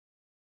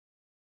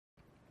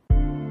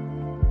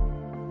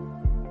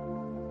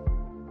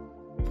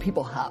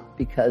people hop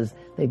because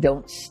they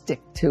don't stick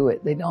to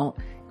it. They don't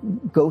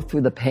go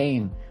through the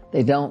pain.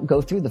 They don't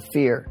go through the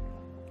fear.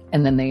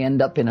 And then they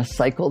end up in a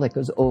cycle that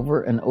goes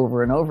over and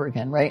over and over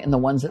again, right? And the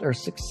ones that are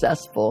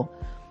successful,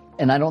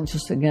 and I don't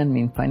just, again,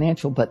 mean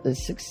financial, but they're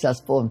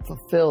successful and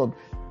fulfilled,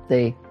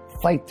 they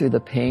fight through the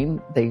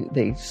pain.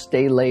 They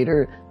stay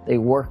later. They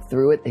work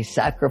through it. They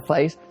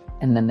sacrifice.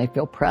 And then they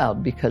feel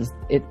proud because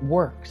it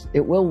works.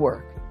 It will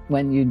work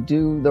when you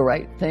do the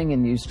right thing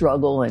and you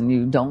struggle and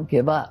you don't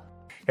give up.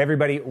 Hey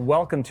everybody,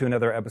 welcome to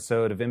another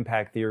episode of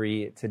Impact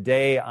Theory.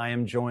 Today I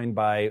am joined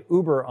by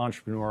Uber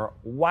entrepreneur,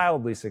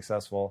 wildly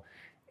successful,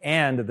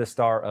 and the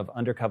star of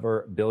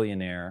Undercover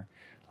Billionaire.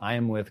 I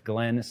am with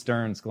Glenn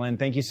Stearns. Glenn,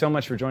 thank you so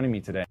much for joining me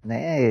today.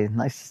 Hey,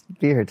 nice to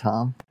be here,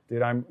 Tom.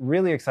 Dude, I'm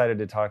really excited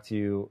to talk to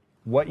you.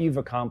 What you've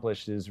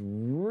accomplished is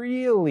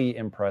really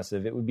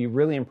impressive. It would be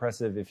really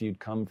impressive if you'd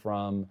come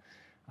from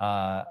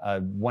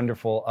a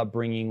wonderful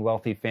upbringing,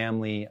 wealthy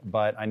family,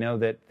 but I know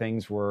that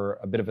things were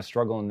a bit of a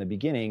struggle in the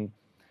beginning.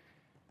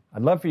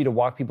 I'd love for you to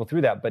walk people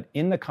through that, but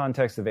in the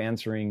context of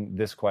answering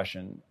this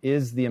question,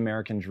 is the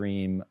American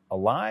dream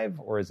alive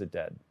or is it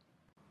dead?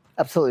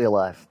 Absolutely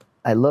alive.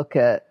 I look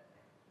at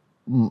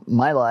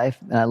my life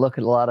and I look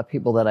at a lot of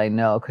people that I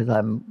know because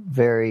I'm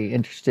very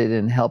interested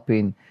in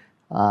helping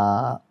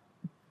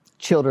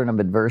children of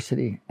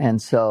adversity. And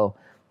so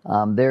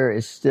there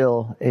is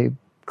still a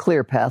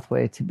clear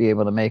pathway to be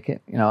able to make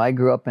it. You know, I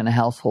grew up in a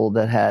household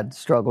that had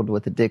struggled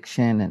with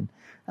addiction and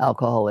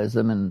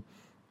alcoholism, and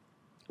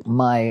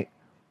my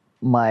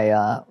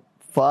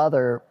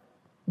father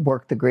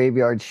worked the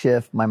graveyard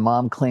shift. My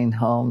mom cleaned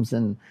homes,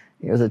 and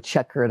he was a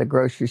checker at a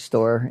grocery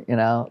store, you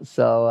know.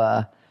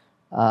 So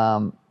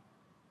I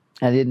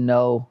didn't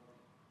know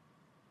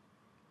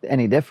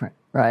any different,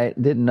 right?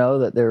 Didn't know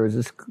that there was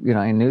this, you know,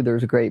 I knew there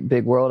was a great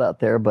big world out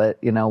there, but,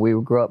 you know, we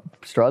grew up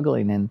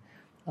struggling. And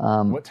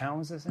what town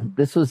was this in?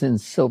 This was in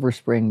Silver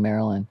Spring,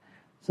 Maryland.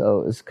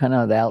 So it was kind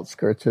of the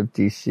outskirts of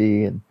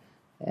D.C.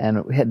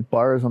 And we had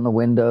bars on the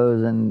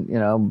windows and, you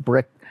know,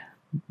 brick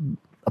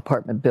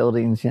apartment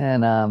buildings,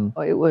 and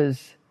it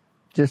was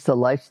just a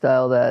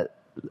lifestyle that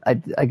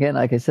again,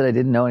 like I said, I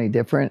didn't know any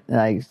different. And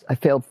I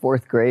failed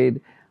fourth grade.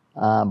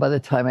 By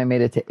the time I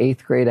made it to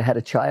eighth grade, I had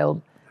a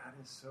child. That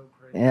is so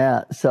crazy.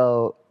 Yeah,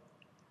 so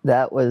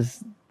that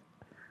was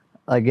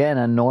again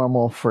a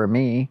normal for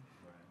me.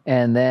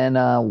 And then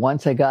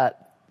once I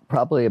got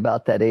probably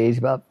about that age,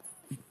 about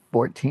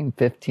 14,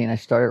 15, I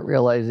started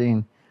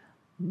realizing,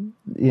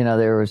 you know,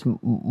 there was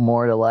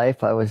more to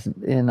life. I was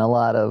in a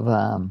lot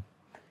of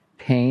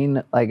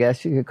pain, I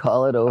guess you could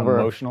call it, over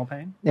emotional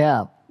pain.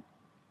 Yeah,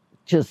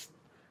 just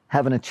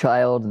having a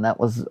child, and that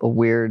was a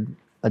weird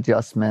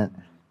adjustment.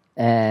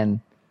 And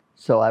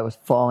so I was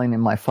falling in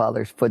my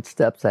father's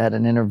footsteps. I had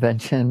an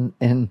intervention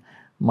in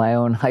my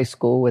own high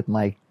school with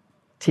my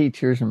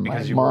teachers and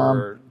because my mom.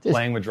 Were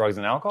playing with drugs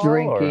and alcohol,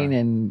 drinking,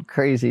 and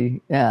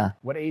crazy. Yeah.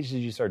 What age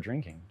did you start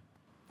drinking?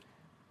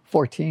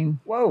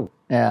 14. Whoa.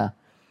 Yeah.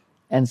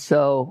 And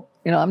so,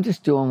 you know, I'm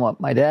just doing what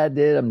my dad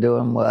did. I'm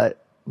doing what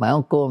my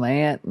uncle, my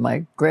aunt,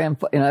 my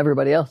grandfather, you know,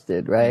 everybody else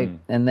did, right?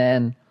 And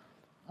then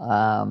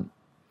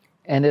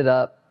ended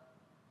up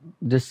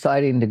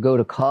deciding to go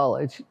to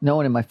college. No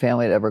one in my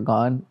family had ever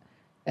gone.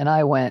 And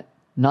I went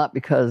not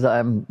because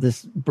I'm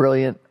this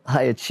brilliant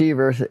high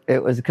achiever.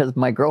 It was because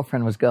my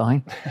girlfriend was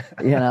going,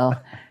 you know.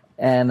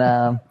 And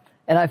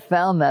I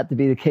found that to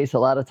be the case a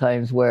lot of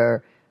times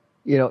where,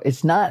 you know,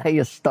 it's not how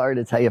you start,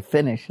 it's how you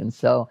finish. And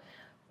so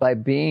by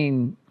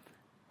being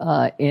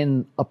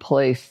in a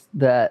place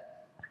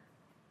that,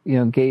 you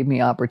know, gave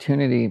me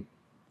opportunity,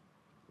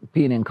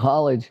 being in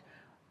college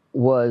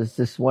was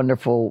this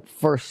wonderful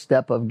first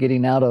step of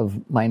getting out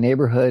of my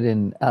neighborhood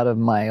and out of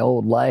my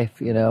old life,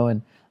 you know,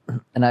 and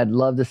I'd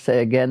love to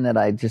say again that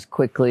I just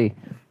quickly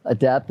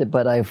adapted,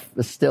 but I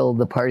was still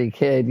the party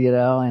kid, you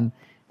know,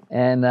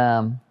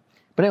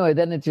 but anyway,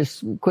 then it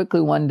just quickly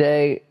one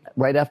day,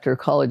 right after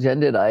college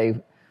ended,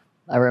 I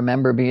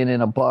remember being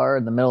in a bar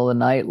in the middle of the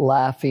night,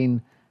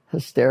 laughing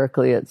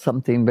hysterically at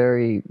something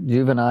very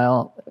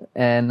juvenile.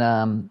 And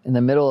in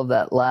the middle of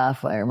that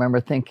laugh, I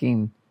remember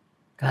thinking,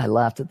 God, I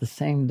laughed at the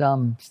same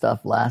dumb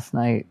stuff last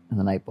night and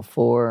the night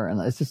before, and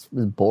it just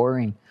was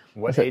boring.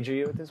 What age are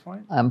you at this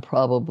point? I'm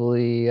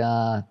probably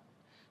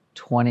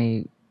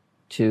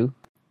 22.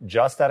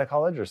 Just out of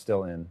college or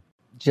still in?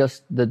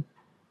 Just the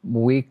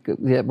week,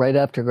 right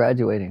after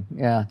graduating.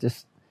 Yeah,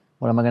 just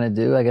what am I going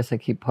to do? I guess I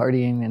keep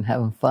partying and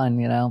having fun,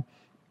 you know.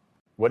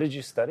 What did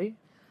you study?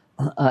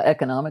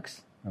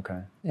 Economics. Okay.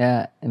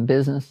 Yeah, and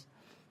business.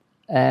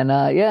 And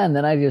and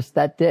then I just,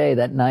 that day,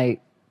 that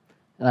night,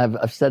 and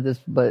I've said this,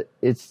 but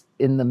it's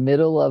in the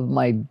middle of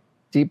my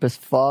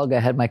deepest fog, I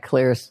had my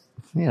clearest,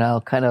 you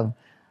know, kind of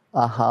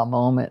aha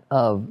moment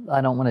of,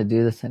 I don't want to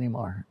do this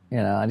anymore. You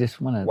know, I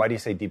just want to. Why do you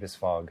say deepest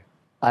fog?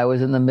 I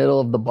was in the middle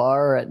of the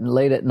bar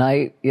late at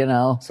night, you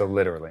know. So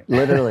literally.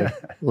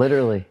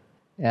 Literally.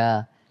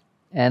 Yeah.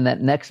 And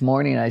that next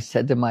morning I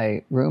said to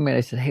my roommate,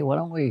 I said, hey, why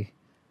don't we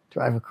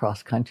drive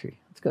across country?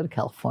 Let's go to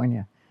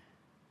California.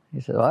 He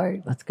said, all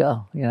right, let's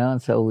go. You know,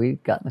 and so we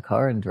got in the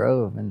car and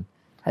drove. And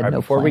Had All right,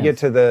 no before we plans.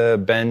 get to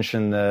the bench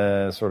and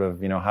the sort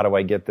of, how do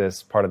I get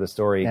this part of the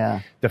story,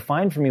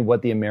 define for me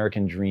what the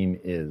American dream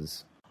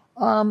is.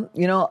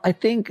 I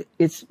think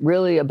it's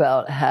really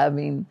about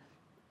having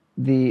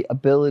the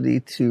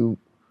ability to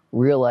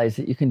realize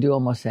that you can do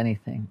almost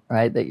anything,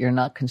 right? That you're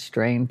not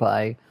constrained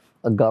by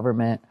a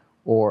government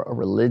or a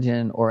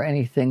religion or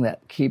anything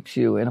that keeps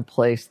you in a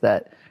place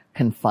that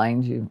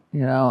confines you,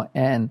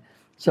 And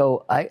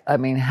so, I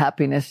mean,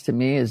 happiness to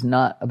me is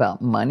not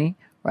about money,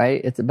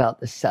 right? It's about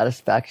the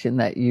satisfaction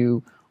that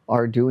you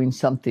are doing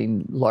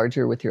something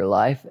larger with your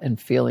life and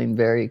feeling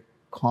very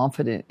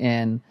confident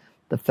in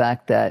the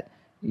fact that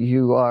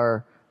you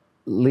are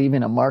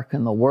leaving a mark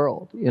in the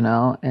world,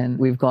 and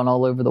we've gone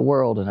all over the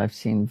world and I've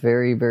seen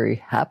very, very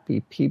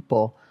happy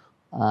people,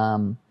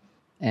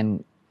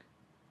 and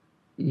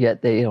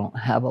yet they don't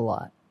have a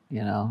lot,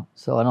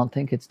 so I don't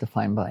think it's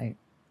defined by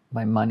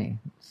money.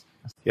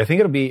 Yeah, I think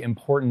it'll be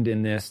important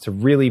in this to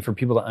really, for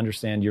people to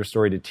understand your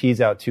story, to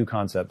tease out two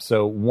concepts.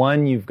 So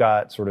one, you've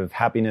got sort of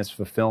happiness,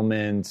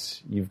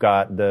 fulfillment. You've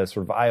got the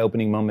sort of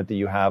eye-opening moment that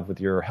you have with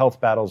your health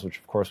battles, which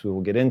of course we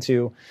will get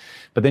into.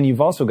 But then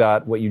you've also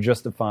got what you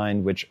just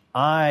defined, which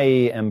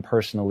I am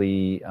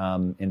personally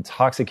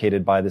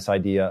intoxicated by, this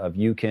idea of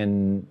you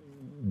can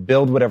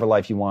build whatever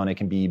life you want. It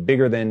can be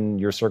bigger than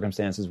your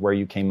circumstances, where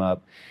you came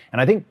up. And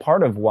I think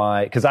part of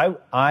why, because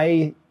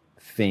I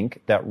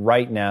think that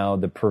right now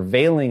the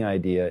prevailing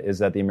idea is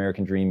that the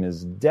American dream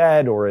is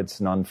dead or it's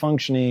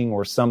non-functioning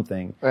or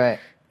something. Right.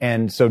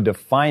 And so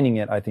defining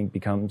it, I think,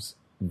 becomes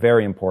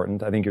very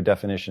important. I think your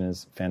definition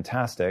is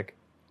fantastic.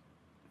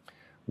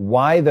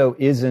 Why, though,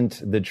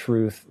 isn't the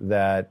truth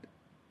that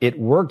it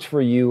worked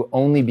for you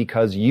only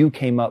because you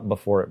came up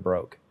before it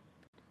broke?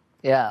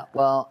 Yeah,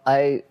 well,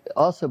 I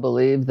also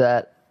believe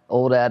that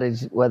old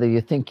adage, whether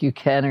you think you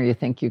can or you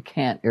think you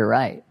can't, you're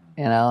right,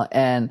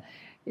 and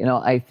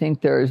I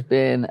think there's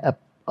been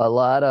a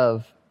lot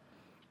of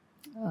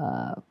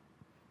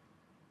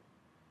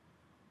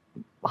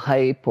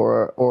hype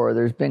or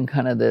there's been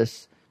kind of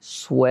this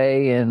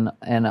sway in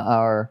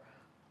our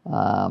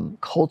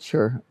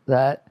culture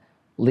that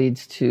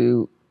leads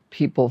to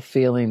people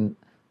feeling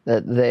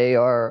that they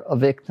are a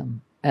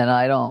victim. And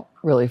I don't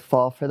really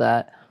fall for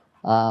that.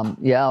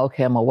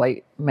 Okay, I'm a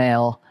white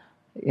male,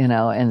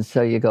 and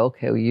so you go,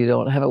 okay, well, you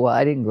don't have it. Well,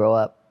 I didn't grow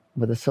up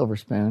with a silver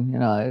spoon.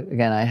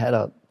 Again, I had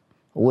a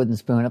wooden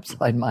spoon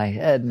upside my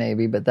head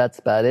maybe, but that's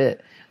about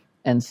it.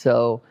 And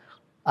so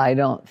I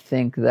don't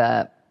think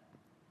that,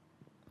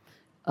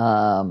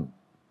 and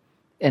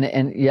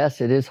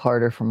yes, it is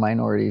harder for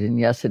minorities, and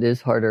yes, it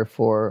is harder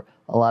for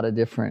a lot of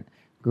different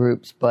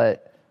groups,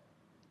 but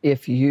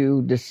if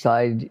you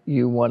decide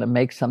you want to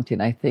make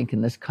something, I think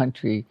in this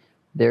country,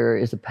 there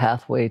is a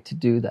pathway to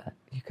do that.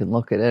 You can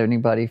look at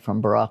anybody from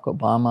Barack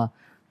Obama,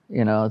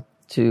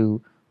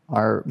 to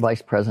our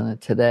vice president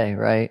today,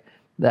 right?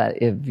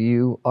 That if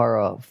you are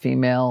a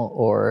female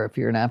or if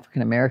you're an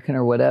African American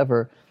or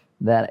whatever,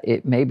 that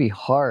it may be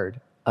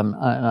hard.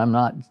 I'm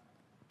not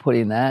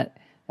putting that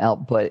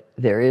out, but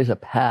there is a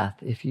path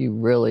if you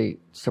really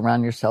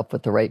surround yourself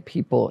with the right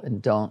people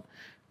and don't,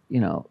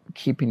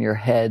 keep in your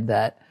head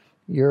that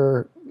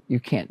you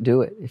can't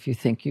do it. If you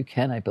think you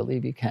can, I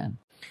believe you can.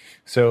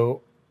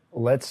 So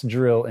let's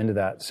drill into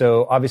that.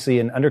 So obviously,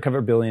 an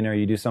undercover billionaire,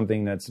 you do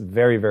something that's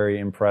very, very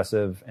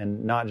impressive,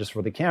 and not just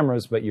for the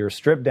cameras, but you're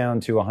stripped down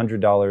to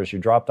 $100.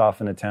 You're dropped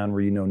off in a town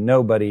where you know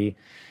nobody.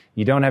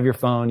 You don't have your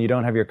phone. You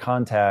don't have your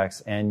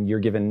contacts, and you're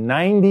given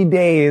 90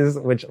 days,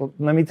 which,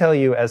 let me tell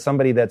you, as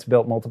somebody that's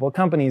built multiple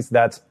companies,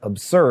 that's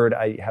absurd.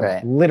 I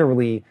have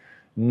literally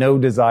no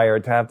desire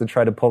to have to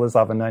try to pull this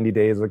off in 90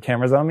 days with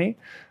cameras on me.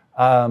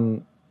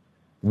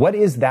 What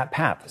is that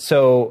path?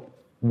 So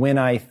when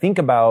I think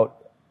about,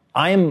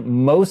 I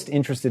am most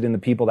interested in the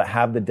people that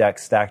have the deck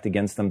stacked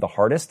against them the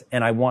hardest,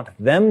 and I want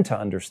them to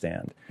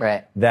understand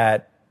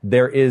that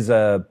there is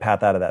a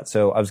path out of that.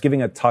 So I was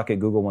giving a talk at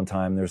Google one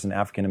time. There's an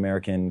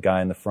African-American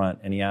guy in the front,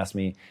 and he asked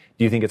me,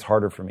 do you think it's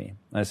harder for me?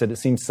 And I said, it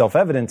seems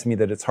self-evident to me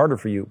that it's harder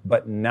for you,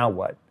 but now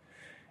what?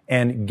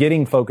 And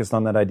getting focused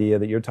on that idea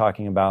that you're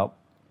talking about,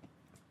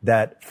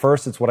 that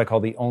first, it's what I call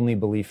the only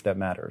belief that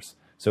matters.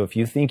 So if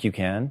you think you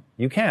can,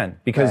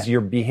 because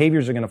your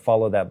behaviors are going to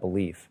follow that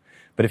belief.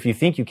 But if you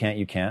think you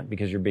can't,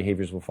 because your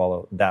behaviors will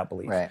follow that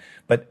belief. Right.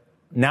 But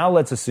now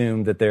let's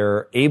assume that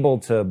they're able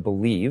to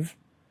believe.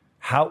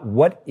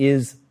 What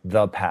is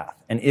the path?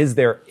 And is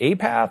there a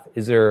path?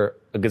 Is there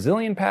a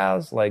gazillion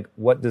paths? Like,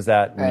 what does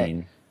that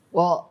mean?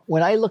 Well,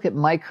 when I look at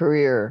my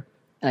career,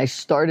 and I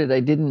started, I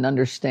didn't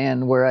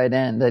understand where I'd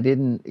end. I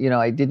didn't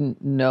know,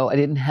 I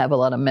didn't have a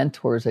lot of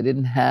mentors. I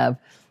didn't have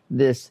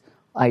this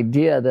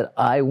idea that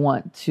I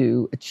want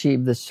to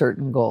achieve this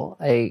certain goal.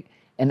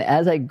 And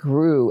as I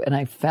grew and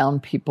I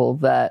found people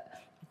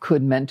that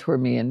could mentor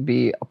me and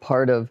be a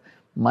part of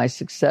my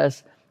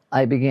success,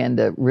 I began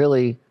to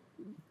really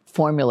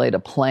formulate a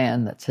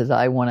plan that says,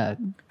 I want to.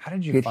 How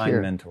did you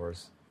find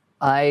mentors?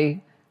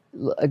 I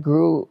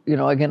grew,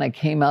 again, I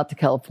came out to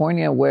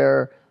California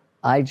where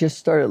I just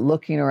started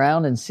looking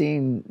around and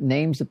seeing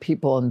names of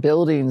people and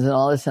buildings and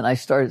all this. And I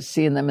started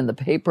seeing them in the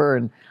paper,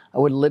 and I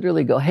would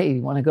literally go, hey,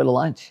 you want to go to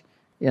lunch?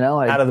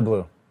 Out of the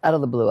blue. Out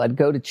of the blue. I'd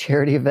go to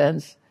charity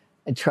events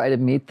and try to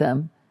meet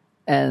them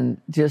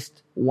and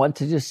just want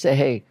to just say,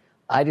 hey,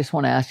 I just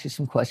want to ask you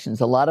some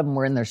questions. A lot of them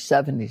were in their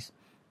 70s.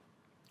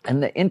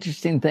 And the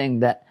interesting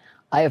thing that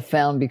I have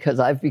found, because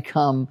I've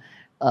become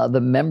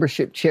the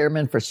membership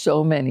chairman for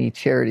so many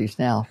charities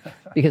now,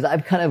 because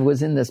I've kind of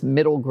was in this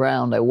middle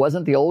ground. I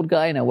wasn't the old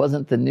guy and I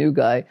wasn't the new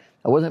guy.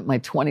 I wasn't in my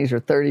 20s or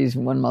 30s.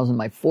 When I was in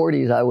my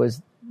 40s, I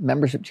was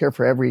membership chair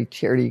for every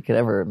charity you could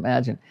ever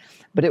imagine.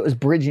 But it was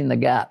bridging the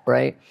gap,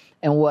 right?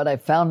 And what I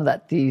found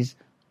that these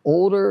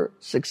older,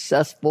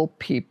 successful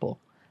people,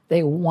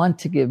 they want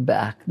to give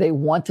back. They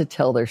want to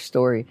tell their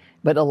story.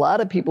 But a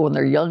lot of people, when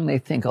they're young, they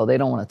think, oh, they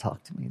don't want to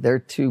talk to me. They're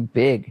too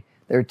big.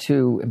 They're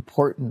too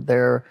important.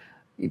 They're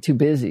too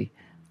busy,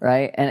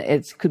 right? And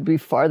it could be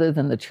farther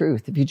than the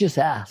truth. If you just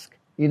ask,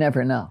 you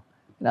never know.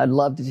 And I'd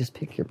love to just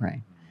pick your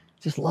brain.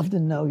 Just love to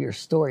know your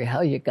story,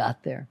 how you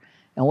got there.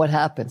 And what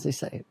happens? They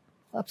say,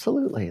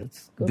 absolutely.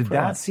 Let's go. Did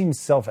that seem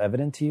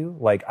self-evident to you?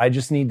 Like, I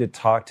just need to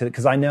talk to,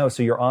 because I know,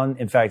 so you're on,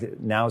 in fact,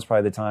 now is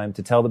probably the time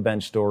to tell the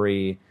bench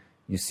story.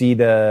 You see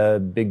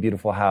the big,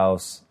 beautiful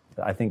house.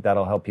 I think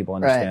that'll help people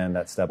understand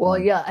that step one. Well,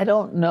 yeah, I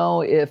don't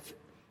know if,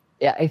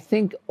 I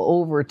think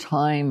over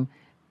time,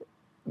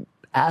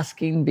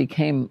 asking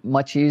became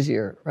much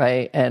easier,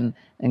 right? And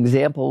an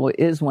example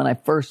is when I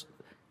first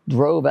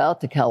drove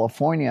out to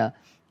California,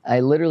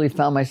 I literally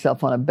found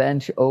myself on a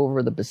bench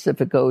over the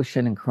Pacific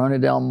Ocean in Corona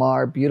del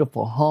Mar,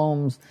 beautiful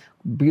homes,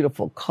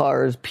 beautiful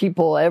cars,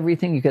 people,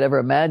 everything you could ever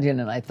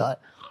imagine. And I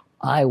thought,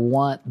 I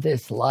want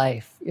this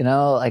life,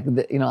 I,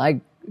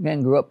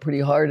 again, grew up pretty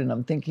hard, and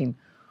I'm thinking,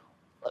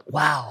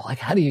 wow, like,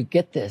 how do you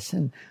get this?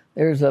 And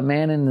there's a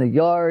man in the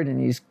yard,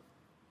 and he's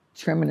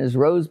trimming his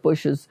rose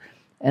bushes.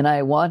 And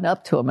I went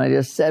up to him, and I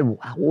just said,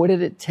 wow, what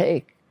did it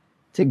take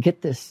to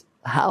get this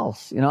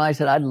house? I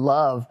said, I'd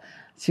love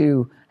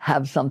to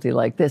have something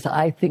like this.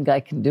 I think I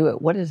can do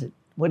it. What is it?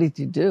 What did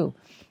you do?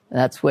 And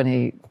that's when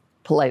he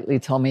politely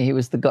told me he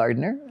was the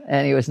gardener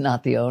and he was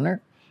not the owner.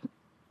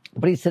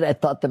 But he said, I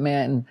think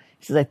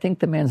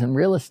the man's in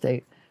real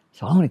estate.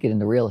 So I'm going to get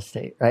into real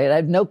estate, right? I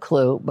have no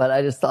clue, but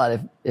I just thought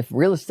if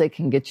real estate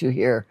can get you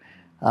here,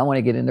 I want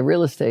to get into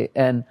real estate.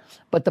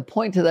 But the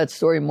point to that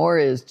story more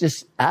is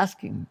just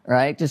asking,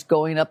 right? Just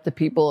going up to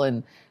people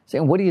and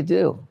saying, what do you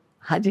do?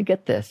 How'd you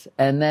get this?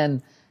 And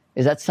then,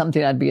 is that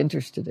something I'd be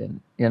interested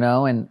in?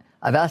 And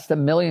I've asked a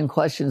million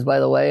questions, by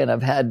the way, and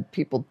I've had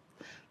people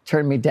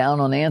turn me down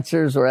on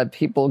answers, or had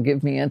people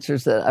give me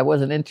answers that I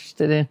wasn't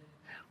interested in,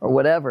 or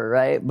whatever,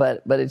 right?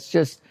 But it's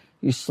just,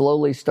 you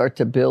slowly start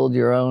to build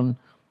your own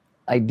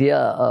idea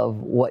of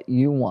what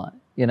you want,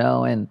 and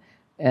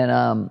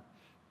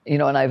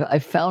I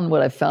found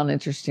what I found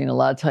interesting a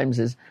lot of times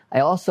is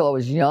I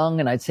was young,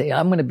 and I'd say,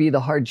 I'm going to be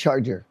the hard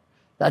charger.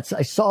 I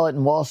saw it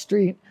in Wall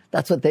Street.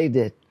 That's what they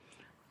did.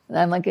 And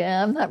I'm like,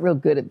 I'm not real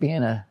good at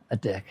being a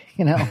dick,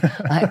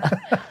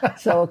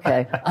 So,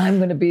 okay, I'm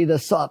going to be the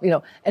soft,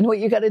 and what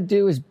you got to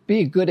do is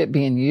be good at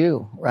being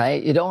you,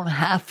 right? You don't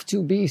have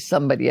to be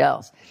somebody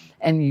else.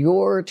 And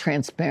your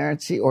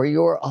transparency, or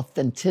your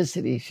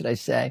authenticity, should I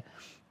say,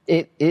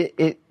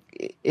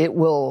 it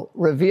will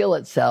reveal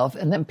itself,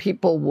 and then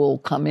people will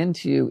come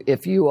into you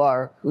if you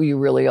are who you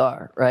really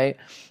are, right?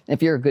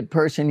 If you're a good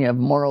person, you have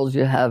morals,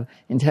 you have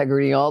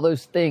integrity, all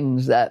those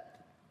things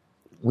that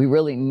we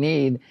really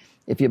need.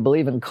 If you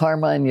believe in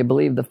karma and you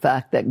believe the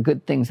fact that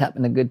good things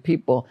happen to good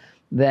people,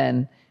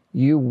 then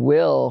you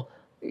will,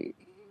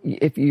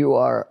 if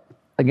you're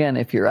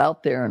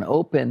out there and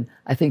open,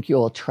 I think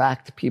you'll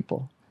attract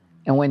people.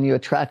 And when you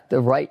attract the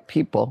right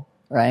people,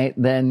 right,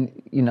 then,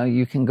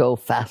 you can go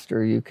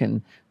faster. You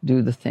can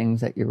do the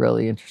things that you're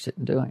really interested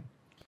in doing.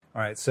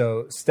 All right.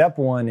 So step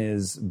one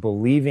is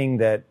believing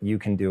that you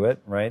can do it,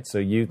 right? So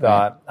you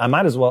thought, I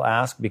might as well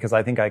ask because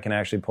I think I can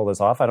actually pull this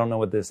off. I don't know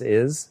what this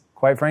is,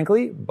 quite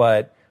frankly,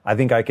 but I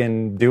think I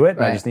can do it.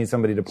 Right. I just need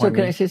somebody to point me.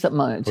 So can I say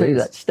something? I'll tell you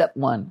that. Step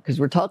one, because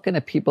we're talking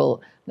to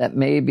people that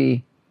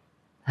maybe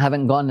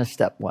haven't gone to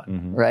step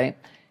one, right?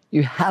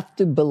 You have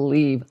to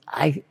believe,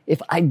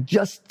 if I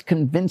just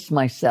convince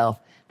myself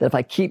that if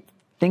I keep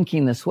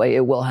thinking this way,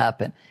 it will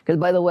happen. Because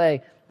by the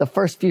way, the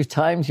first few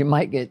times you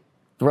might get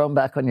thrown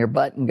back on your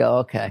butt and go,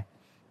 okay,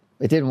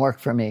 it didn't work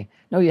for me.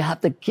 No, you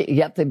have to keep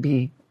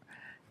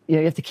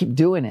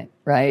doing it,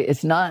 right?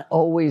 It's not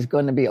always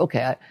going to be,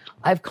 okay,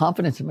 I have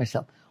confidence in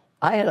myself.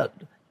 I had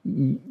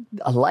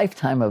a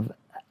lifetime of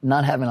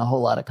not having a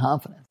whole lot of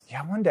confidence.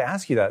 Yeah, I wanted to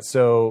ask you that.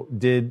 So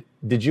did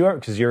you ever,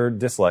 because you're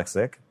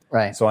dyslexic,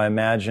 right? So I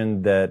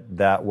imagine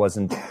that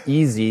wasn't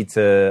easy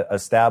to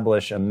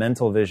establish a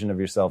mental vision of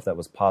yourself that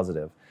was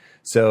positive.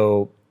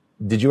 So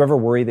did you ever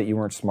worry that you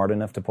weren't smart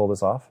enough to pull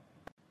this off?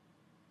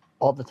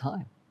 All the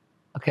time.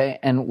 Okay.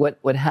 And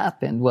what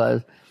happened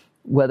was,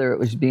 whether it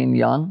was being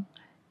young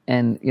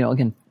and,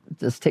 again,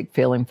 just take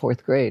failing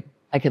fourth grade.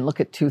 I can look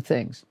at two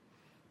things.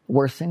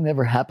 Worst thing that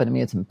ever happened to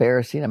me, it's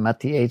embarrassing. I'm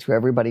at the age where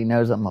everybody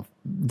knows I'm a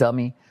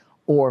dummy.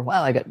 Or,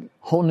 wow, I got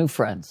whole new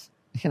friends.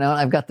 And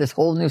I've got this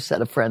whole new set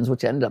of friends,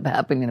 which ended up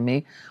happening to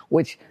me,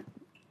 which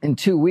in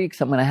 2 weeks,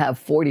 I'm going to have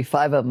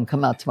 45 of them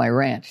come out to my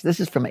ranch. This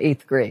is from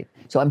 8th grade.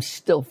 So I'm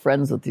still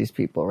friends with these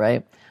people,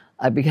 right?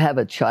 I have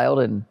a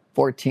child in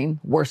 14,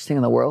 worst thing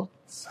in the world.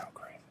 So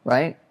great.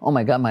 Right? Oh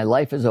my God, my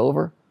life is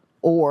over.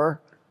 Or,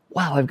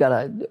 wow, I've got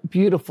a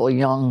beautiful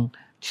young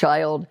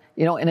child,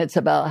 and it's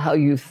about how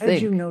you think. How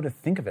did you know to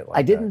think of it like that?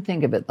 I didn't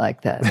think of it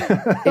like that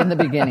in the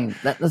beginning.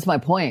 That's my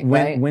point,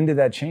 right? When did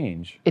that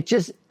change? It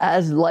just,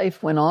 as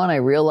life went on, I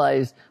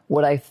realized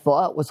what I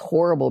thought was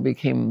horrible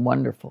became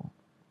wonderful.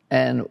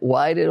 And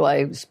why did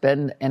I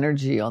spend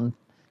energy on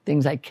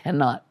things I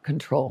cannot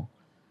control?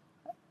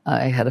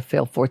 I had to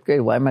fail 4th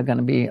grade. Why am I going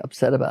to be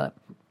upset about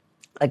it?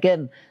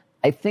 Again,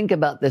 I think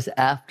about this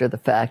after the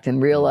fact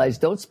and realize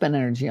don't spend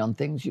energy on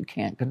things you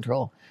can't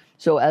control.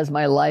 So as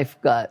my life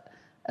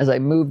as I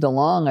moved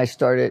along, I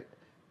started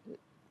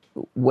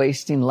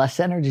wasting less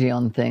energy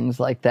on things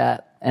like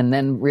that, and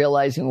then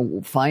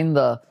realizing, find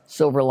the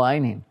silver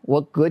lining.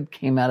 What good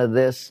came out of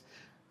this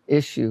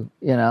issue?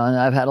 And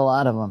I've had a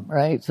lot of them,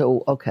 right?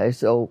 So, okay,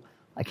 so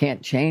I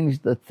can't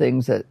change the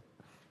things that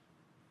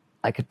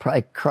I could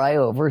probably cry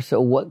over.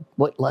 So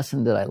what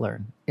lesson did I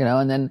learn?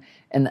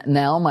 And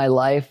now my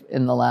life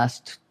in the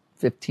last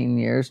 15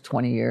 years,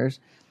 20 years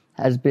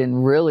has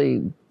been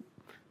really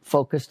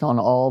focused on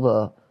all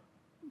the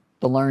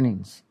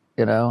learnings,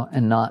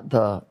 and not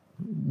the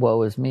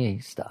woe is me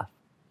stuff,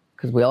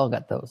 because we all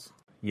got those.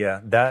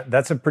 Yeah,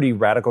 that's a pretty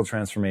radical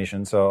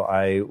transformation. So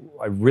I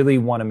really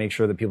want to make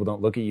sure that people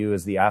don't look at you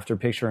as the after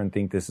picture and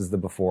think this is the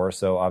before.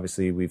 So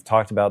obviously we've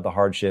talked about the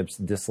hardships.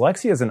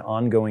 Dyslexia is an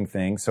ongoing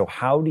thing. So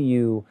how do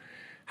you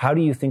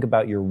think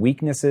about your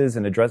weaknesses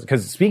and address?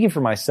 Because speaking for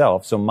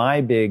myself, so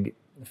my big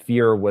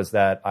fear was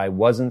that I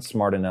wasn't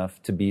smart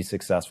enough to be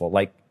successful.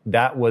 Like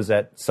that was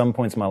at some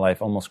points in my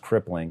life almost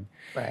crippling.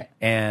 Right.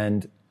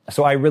 And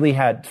so I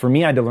had to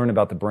learn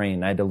about the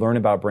brain. I had to learn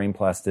about brain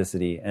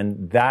plasticity.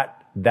 And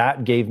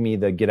that gave me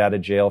the get out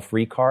of jail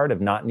free card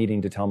of not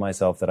needing to tell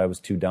myself that I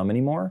was too dumb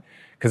anymore.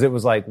 Because it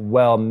was like,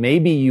 well,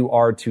 maybe you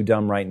are too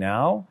dumb right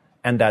now,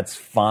 and that's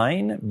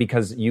fine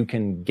because you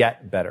can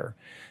get better.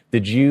 Do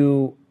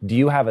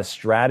you have a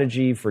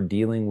strategy for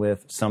dealing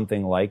with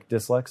something like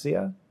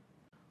dyslexia?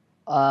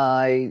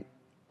 I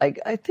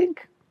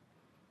think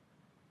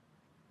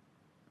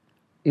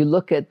you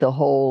look at the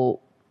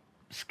whole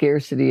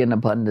scarcity and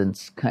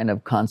abundance kind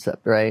of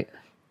concept, right?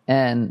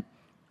 And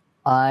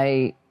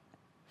I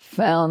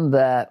found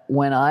that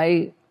when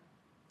I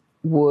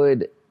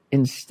would,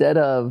 instead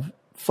of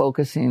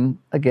focusing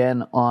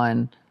again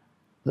on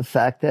the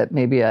fact that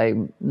maybe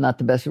I'm not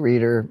the best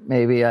reader,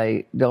 maybe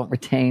I don't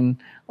retain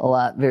a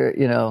lot,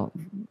 a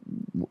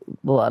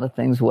lot of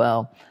things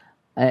well,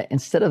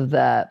 instead of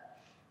that,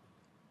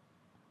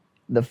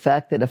 the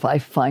fact that if I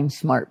find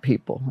smart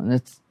people, and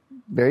it's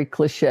very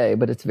cliche,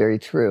 but it's very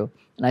true,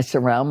 and I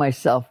surround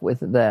myself with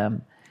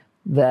them,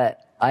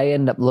 that I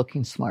end up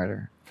looking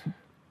smarter,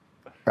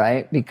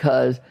 right?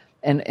 Because,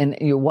 and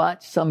you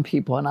watch some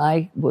people, and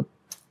I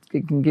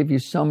can give you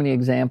so many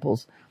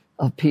examples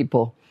of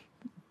people,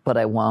 but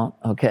I won't,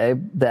 okay,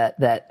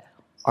 that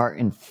are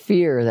in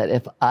fear that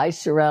if I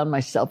surround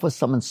myself with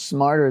someone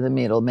smarter than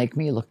me, it'll make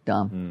me look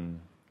dumb,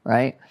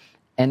 right?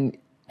 And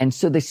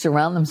so they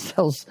surround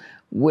themselves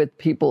with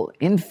people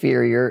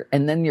inferior,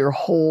 and then your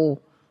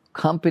whole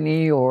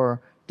company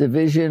or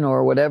division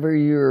or whatever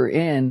you're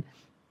in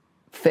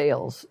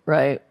fails,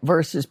 right?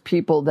 Versus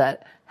people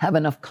that have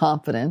enough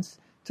confidence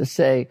to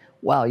say,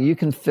 wow, you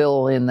can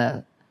fill in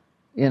the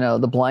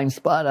blind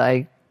spot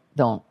I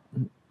don't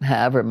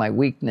have, or my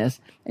weakness,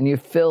 and you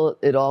fill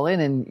it all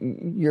in,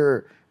 and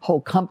your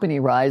whole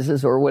company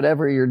rises, or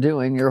whatever you're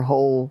doing, your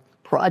whole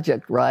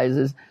project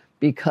rises,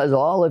 because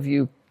all of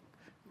you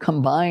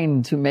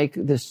combine to make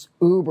this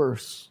uber,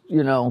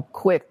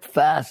 quick,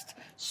 fast,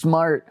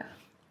 smart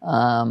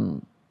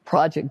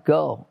project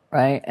go,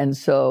 right? And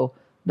so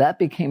that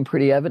became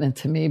pretty evident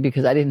to me,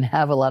 because I didn't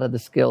have a lot of the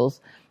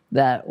skills.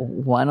 That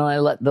why don't I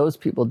let those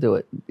people do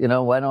it?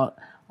 Why don't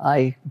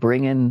I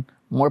bring in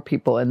more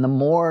people? And the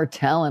more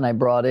talent I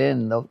brought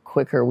in, the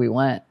quicker we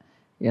went,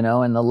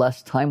 and the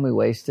less time we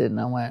wasted. And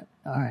I went,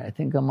 all right, I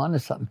think I'm onto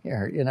something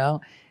here,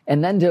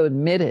 And then to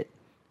admit it,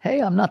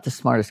 hey, I'm not the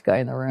smartest guy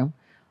in the room.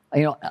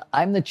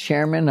 I'm the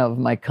chairman of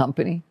my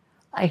company.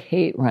 I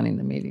hate running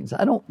the meetings.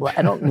 I don't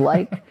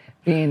like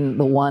being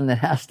the one that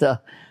has to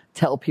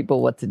tell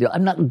people what to do.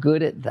 I'm not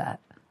good at that.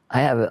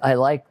 I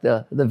like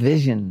the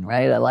vision,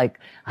 right?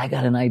 I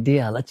got an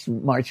idea. Let's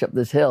march up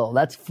this hill.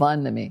 That's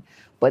fun to me.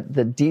 But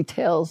the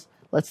details,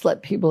 let's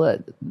let people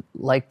that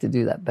like to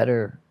do that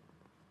better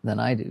than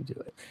I do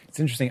it. It's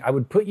interesting. I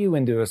would put you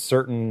into a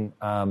certain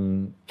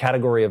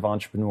category of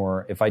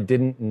entrepreneur if I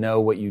didn't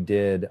know what you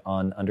did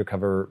on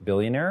Undercover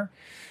Billionaire.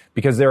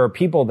 Because there are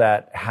people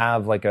that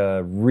have like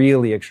a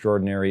really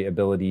extraordinary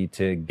ability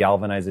to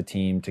galvanize a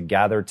team, to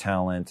gather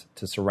talent,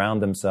 to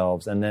surround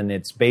themselves. And then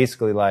it's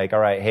basically like,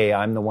 all right, hey,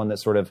 I'm the one that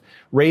sort of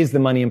raised the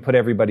money and put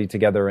everybody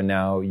together, and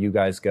now you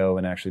guys go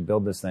and actually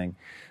build this thing.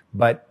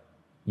 But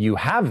you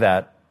have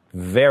that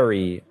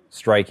very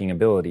striking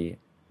ability.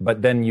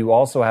 But then you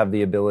also have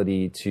the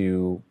ability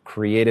to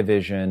create a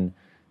vision,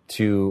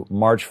 to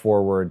march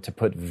forward, to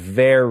put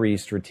very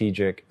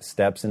strategic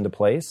steps into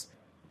place.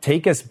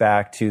 Take us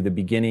back to the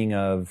beginning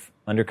of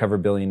Undercover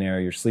Billionaire.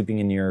 You're sleeping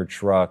in your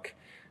truck.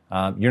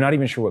 You're not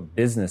even sure what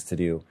business to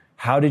do.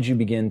 How did you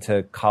begin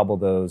to cobble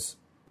those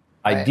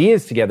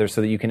ideas together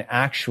so that you can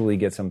actually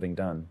get something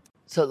done?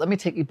 So let me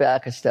take you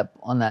back a step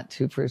on that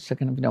too for a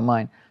second, if you don't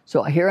mind.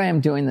 So here I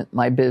am doing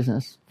my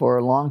business for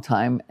a long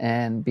time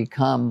and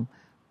become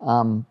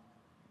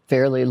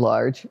fairly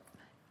large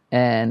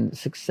and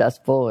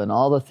successful and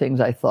all the things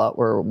I thought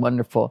were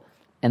wonderful.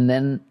 And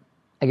then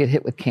I get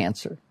hit with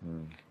cancer.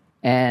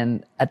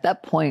 And at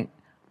that point,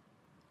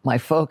 my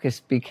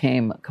focus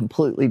became a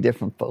completely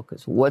different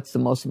focus. What's the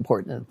most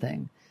important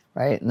thing,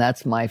 right? And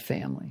that's my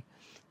family.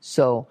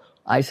 So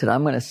I said,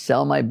 I'm going to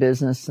sell my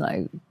business. And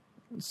I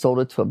sold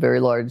it to a very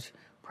large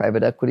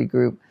private equity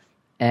group.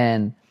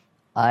 And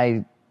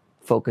I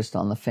focused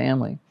on the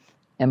family.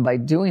 And by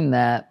doing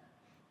that,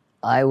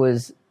 I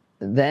was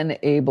then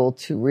able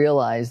to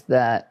realize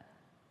that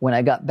when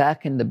I got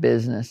back into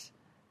business,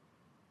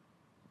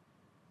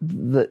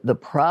 the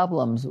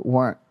problems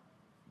weren't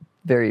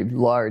very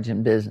large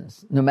in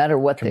business, no matter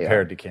what they are.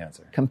 Compared to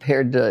cancer.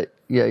 Compared to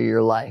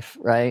your life,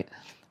 right?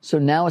 So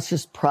now it's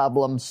just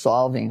problem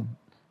solving,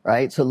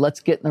 right? So let's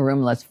get in the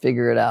room, let's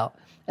figure it out.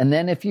 And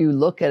then if you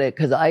look at it,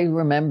 because I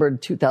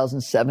remembered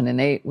 2007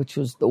 and 8, which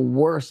was the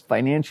worst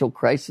financial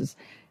crisis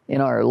in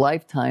our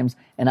lifetimes,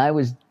 and I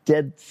was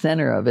dead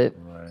center of it.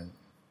 Right.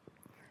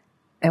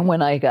 And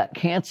when I got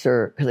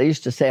cancer, because I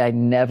used to say I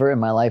never in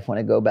my life want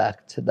to go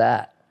back to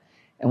that.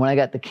 And when I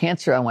got the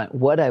cancer, I went,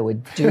 what I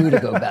would do to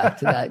go back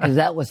to that, because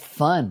that was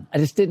fun.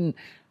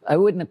 I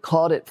wouldn't have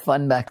called it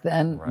fun back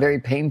then. Right. Very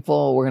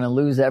painful. We're going to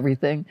lose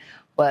everything.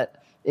 But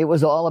it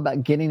was all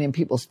about getting in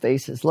people's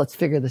faces. Let's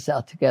figure this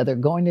out together.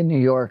 Going to New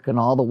York and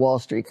all the Wall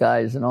Street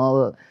guys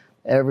and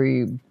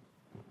every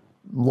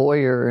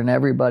lawyer and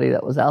everybody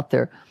that was out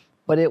there.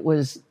 But it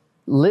was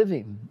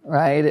living,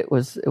 right? It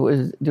was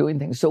doing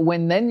things. So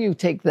then you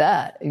take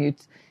that and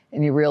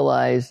you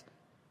realize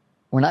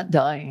we're not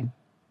dying.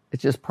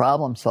 It's just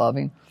problem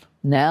solving.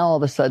 Now all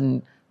of a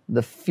sudden,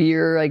 the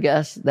fear, I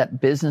guess, that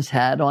business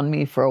had on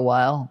me for a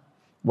while,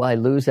 will I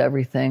lose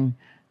everything?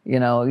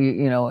 And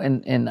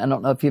I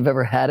don't know if you've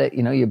ever had it,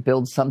 you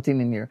build something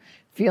and you're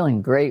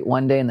feeling great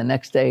one day and the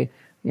next day,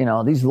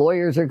 these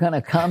lawyers are going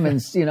to come and,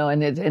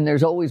 and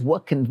there's always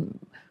what can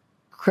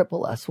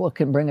cripple us, what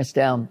can bring us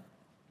down.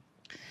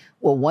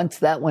 Well, once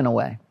that went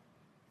away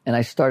and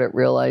I started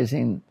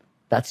realizing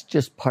that's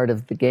just part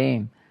of the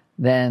game,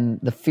 then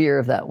the fear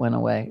of that went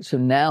away. So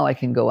now I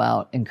can go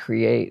out and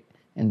create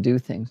and do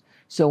things.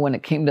 So when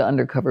it came to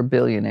Undercover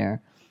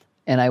Billionaire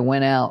and I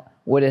went out,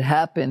 what had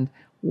happened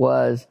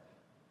was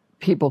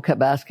people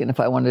kept asking if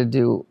I wanted to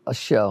do a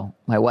show.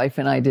 My wife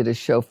and I did a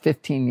show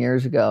 15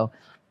 years ago,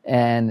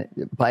 and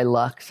by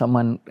luck,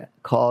 someone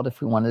called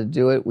if we wanted to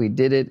do it. We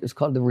did it. It was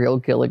called The Real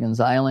Gilligan's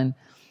Island.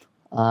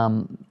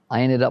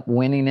 I ended up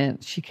winning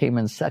it. She came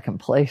in second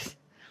place.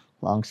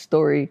 Long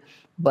story.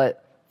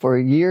 But for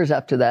years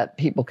after that,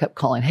 people kept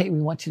calling, hey,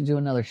 we want you to do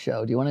another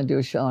show. Do you want to do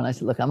a show? And I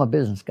said, look, I'm a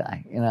business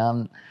guy.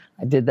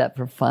 I did that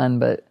for fun,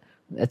 but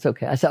it's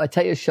okay. I said, I'll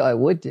tell you a show I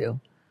would do.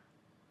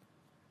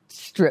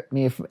 Strip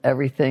me of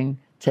everything,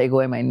 take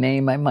away my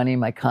name, my money,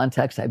 my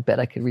contacts. I bet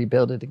I could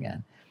rebuild it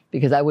again.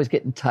 Because I was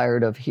getting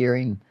tired of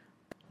hearing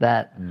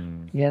that,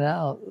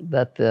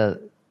 that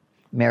the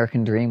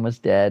American dream was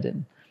dead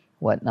and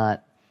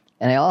whatnot.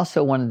 And I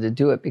also wanted to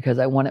do it because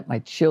I wanted my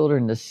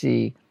children to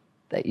see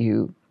that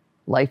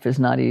life is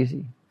not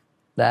easy.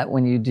 That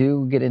when you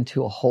do get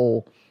into a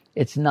hole,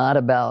 it's not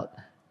about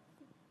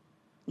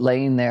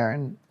laying there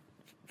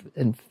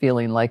and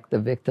feeling like the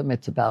victim.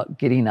 It's about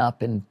getting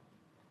up and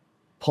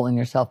pulling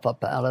yourself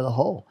up out of the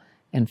hole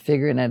and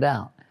figuring it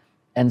out.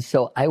 And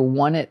so I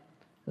wanted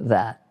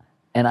that.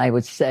 And I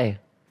would say,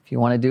 if you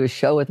want to do a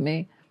show with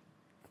me,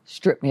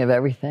 strip me of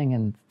everything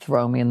and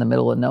throw me in the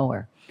middle of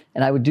nowhere.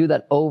 And I would do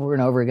that over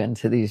and over again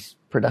to these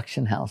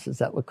production houses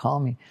that would call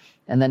me.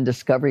 And then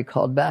Discovery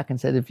called back and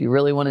said, if you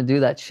really want to do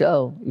that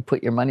show, you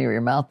put your money where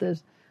your mouth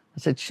is. I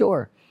said,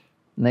 sure.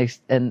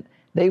 And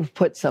they've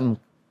put some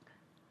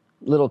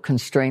little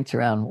constraints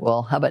around,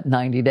 well, how about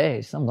 90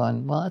 days? I'm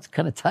going, well, that's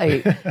kind of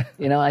tight.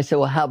 I said,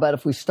 well, how about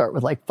if we start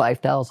with like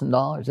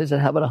 $5,000? They said,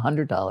 how about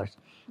 $100?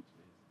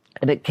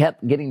 And it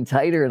kept getting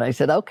tighter. And I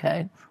said,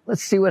 okay,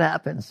 let's see what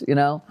happens,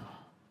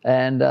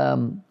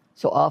 And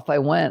so off I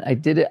went. I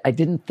did it. I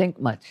didn't think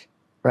much,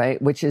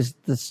 right? Which is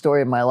the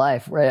story of my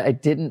life, right? I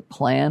didn't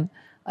plan.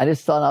 I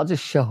just thought I'll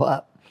just show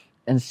up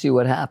and see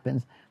what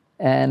happens.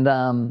 And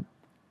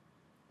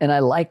I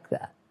like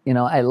that.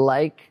 I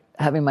like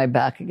having my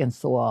back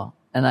against the wall.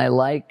 And I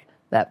like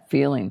that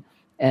feeling.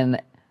 And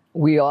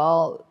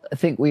I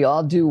think we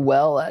all do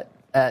well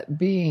at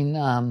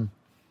being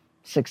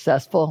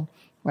successful.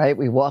 Right?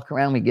 We walk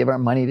around, we give our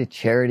money to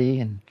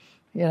charity, and,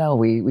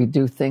 we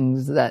do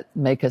things that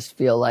make us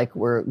feel like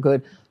we're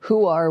good.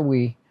 Who are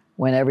we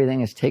when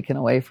everything is taken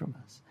away from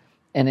us?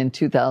 And in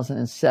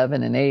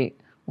 2007 and 8,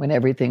 when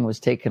everything was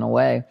taken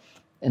away,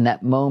 in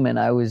that moment,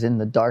 I was in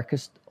the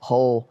darkest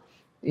hole,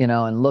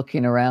 and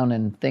looking around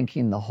and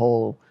thinking the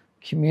whole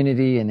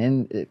community and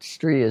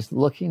industry is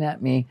looking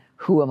at me.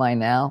 Who am I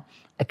now?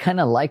 I kind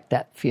of like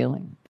that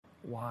feeling.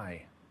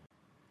 Why?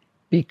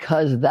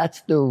 Because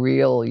that's the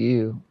real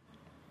you.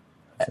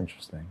 That's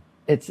interesting.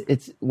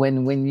 It's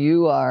when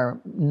you are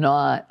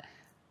not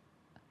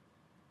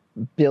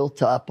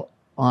built up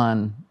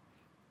on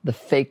the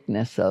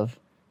fakeness of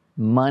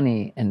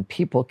money and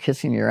people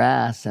kissing your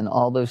ass and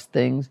all those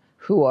things.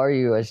 Who are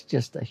you as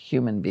just a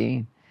human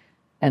being?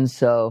 And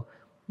so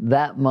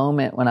that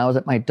moment when I was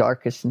at my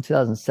darkest in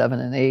 2007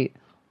 and 8,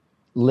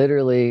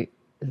 literally,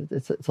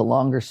 it's a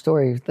longer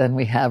story than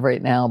we have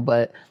right now,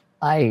 but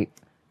I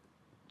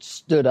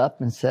stood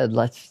up and said,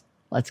 let's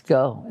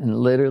go. And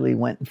literally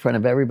went in front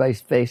of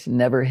everybody's face and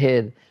never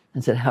hid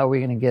and said, how are we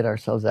going to get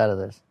ourselves out of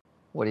this?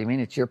 What do you mean?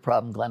 It's your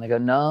problem, Glenn. I go,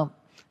 no,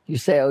 you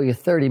say I owe you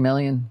 30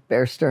 million,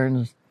 Bear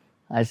Stearns.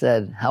 I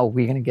said, how are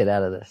we going to get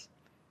out of this?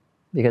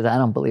 Because I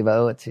don't believe I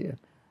owe it to you,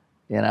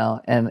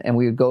 and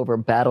we would go over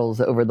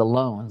battles over the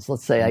loans.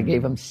 Let's say I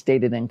gave them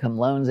stated income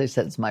loans. They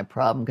said it's my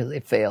problem because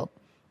they failed.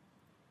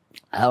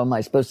 How am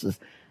I supposed to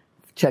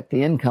check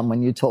the income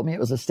when you told me it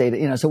was a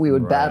stated, so we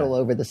would battle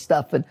over the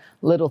stuff, and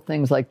little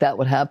things like that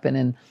would happen.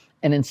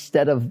 And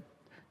instead of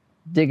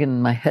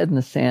digging my head in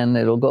the sand,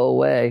 it'll go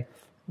away.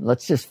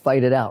 Let's just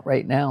fight it out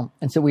right now.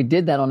 And so we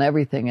did that on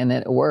everything, and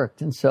it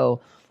worked. And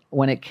so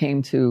when it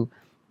came to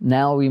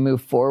now we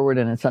move forward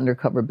and it's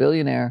Undercover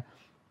Billionaire,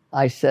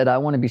 I said, I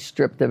want to be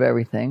stripped of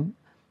everything,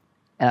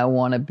 and I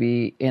want to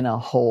be in a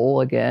hole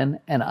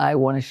again, and I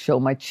want to show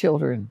my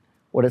children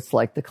what it's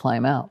like to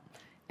climb out.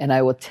 And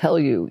I will tell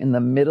you, in the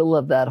middle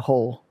of that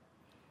hole,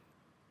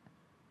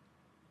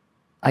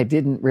 I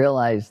didn't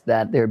realize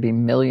that there'd be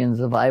millions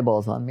of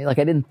eyeballs on me. Like,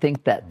 I didn't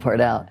think that part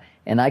out.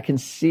 And I can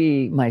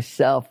see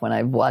myself when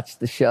I've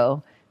watched the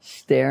show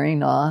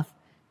staring off,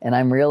 and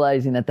I'm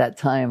realizing at that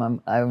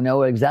time, I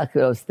know exactly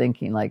what I was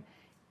thinking. Like,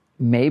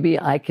 maybe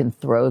I can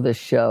throw this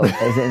show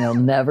as in it'll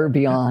never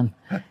be on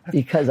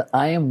because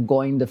I am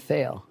going to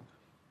fail.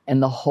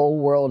 And the whole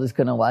world is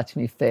going to watch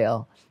me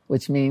fail,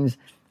 which means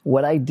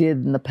what I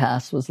did in the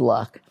past was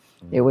luck.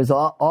 It was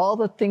all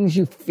the things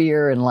you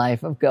fear in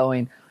life of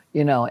going,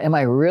 am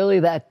I really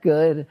that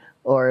good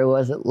or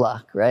was it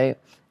luck, right?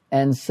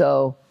 And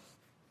so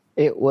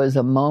it was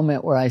a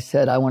moment where I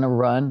said, I want to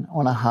run, I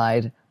want to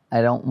hide.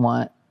 I don't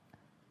want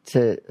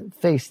to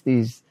face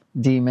these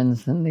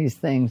demons and these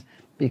things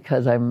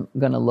because I'm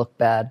going to look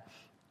bad.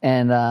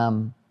 And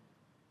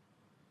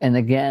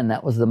again,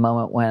 that was the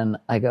moment when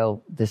I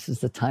go, this is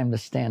the time to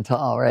stand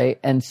tall, right?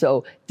 And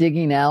so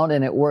digging out,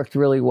 and it worked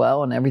really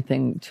well, and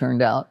everything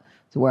turned out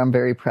to where I'm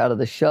very proud of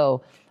the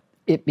show.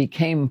 It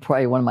became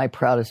probably one of my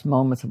proudest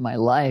moments of my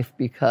life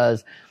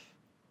because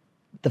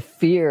the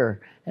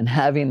fear and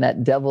having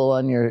that devil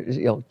on your,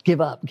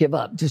 give up,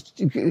 just,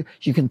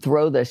 you can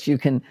throw this, you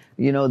can,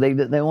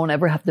 they won't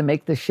ever have to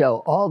make the show.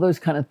 All those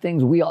kind of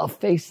things, we all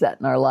face that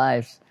in our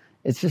lives.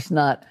 It's just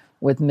not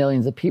with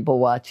millions of people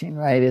watching,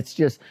 right? It's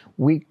just,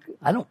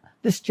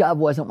 this job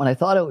wasn't what I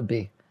thought it would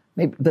be.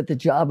 Maybe, but the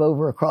job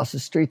over across the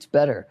street's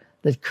better.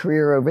 The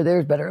career over there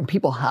is better. And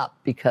people hop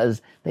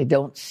because they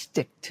don't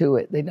stick to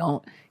it. They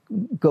don't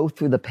go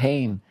through the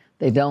pain.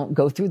 They don't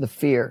go through the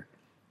fear.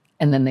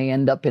 And then they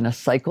end up in a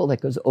cycle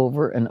that goes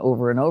over and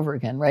over and over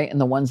again, right?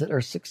 And the ones that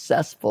are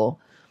successful,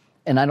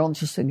 and I don't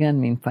just, again,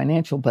 mean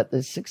financial, but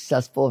they're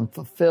successful and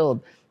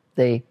fulfilled,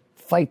 they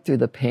fight through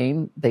the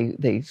pain.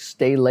 They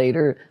stay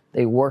later.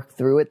 They work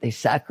through it. They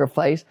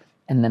sacrifice.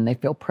 And then they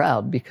feel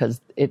proud because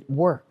it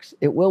works.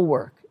 It will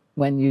work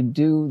when you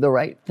do the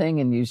right thing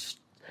and you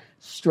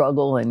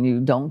struggle and you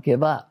don't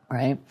give up,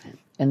 right?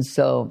 And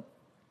so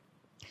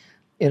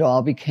it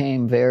all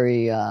became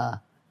very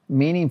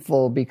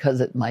meaningful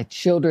because my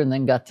children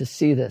then got to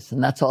see this,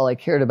 and that's all I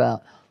cared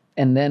about.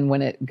 And then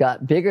when it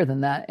got bigger than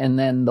that, and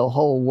then the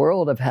whole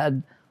world, I've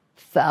had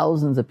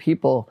thousands of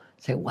people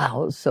say,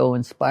 wow, it was so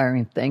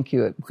inspiring. Thank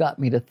you. It got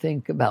me to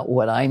think about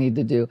what I need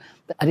to do.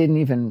 I didn't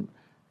even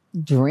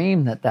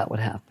dream that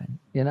would happen,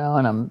 and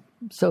I'm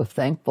so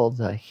thankful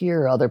to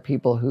hear other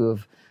people who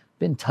have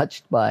been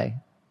touched by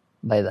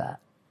that.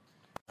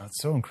 That's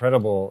so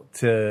incredible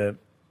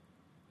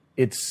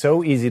it's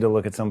so easy to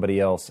look at somebody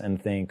else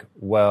and think,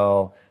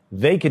 well,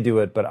 they could do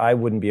it, but I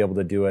wouldn't be able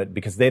to do it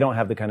because they don't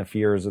have the kind of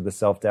fears or the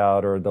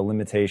self-doubt or the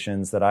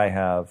limitations that I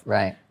have.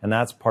 Right. And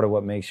that's part of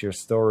what makes your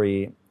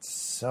story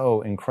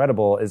so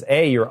incredible is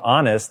you're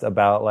honest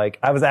about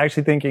I was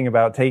actually thinking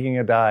about taking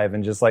a dive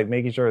and just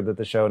making sure that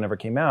the show never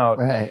came out.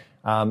 Right.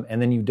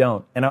 And then you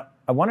don't. And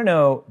I want to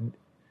know,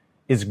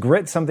 is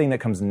grit something that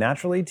comes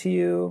naturally to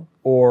you,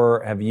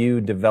 or have you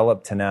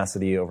developed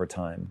tenacity over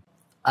time?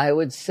 I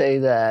would say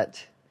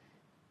that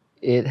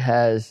it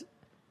has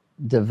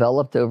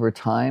developed over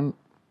time,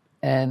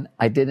 and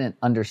I didn't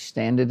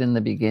understand it in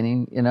the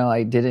beginning.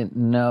 I didn't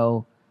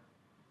know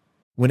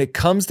When it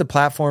comes to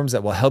platforms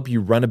that will help you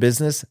run a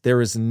business,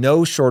 there is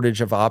no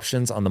shortage of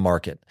options on the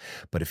market.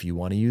 But if you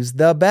want to use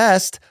the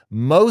best,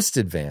 most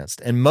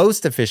advanced, and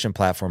most efficient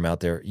platform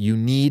out there, you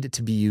need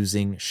to be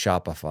using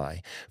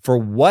Shopify. For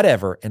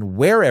whatever and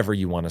wherever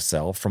you want to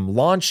sell, from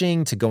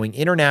launching to going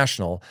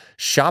international,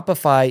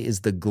 Shopify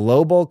is the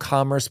global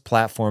commerce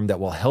platform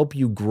that will help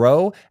you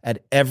grow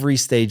at every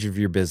stage of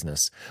your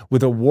business.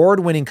 With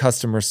award-winning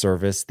customer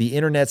service, the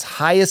internet's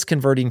highest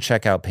converting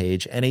checkout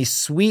page, and a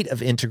suite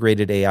of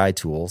integrated AI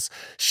tools,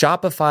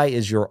 Shopify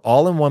is your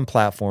all-in-one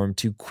platform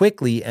to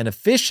quickly and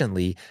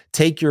efficiently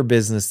take your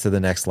business to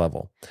the next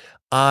level.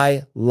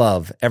 I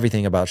love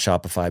everything about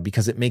Shopify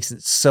because it makes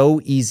it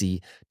so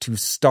easy to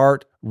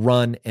start,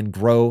 run, and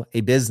grow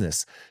a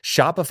business.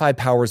 Shopify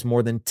powers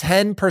more than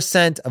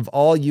 10% of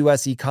all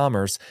US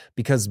e-commerce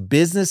because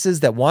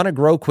businesses that want to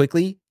grow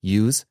quickly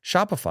use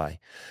Shopify.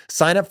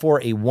 Sign up for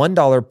a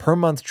 $1 per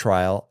month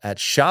trial at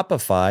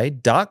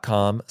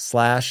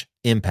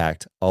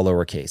shopify.com/impact, all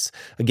lowercase.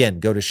 Again,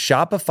 go to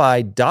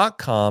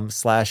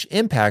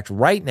shopify.com/impact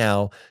right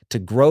now to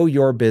grow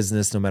your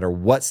business no matter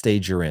what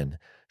stage you're in.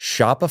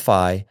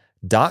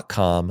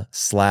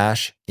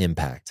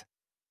 Shopify.com/impact.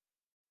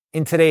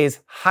 In today's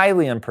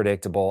highly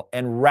unpredictable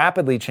and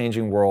rapidly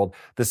changing world,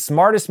 the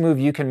smartest move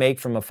you can make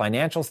from a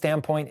financial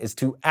standpoint is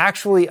to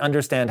actually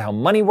understand how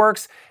money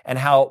works and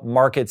how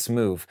markets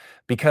move.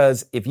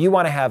 Because if you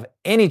want to have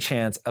any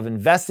chance of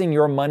investing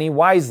your money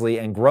wisely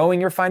and growing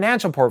your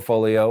financial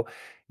portfolio,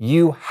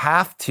 you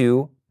have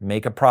to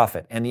make a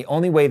profit. And the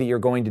only way that you're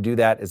going to do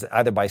that is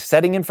either by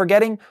setting and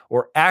forgetting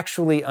or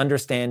actually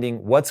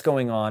understanding what's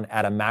going on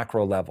at a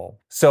macro level.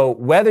 So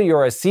whether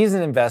you're a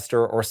seasoned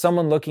investor or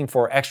someone looking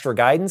for extra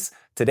guidance,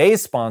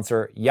 today's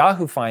sponsor,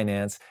 Yahoo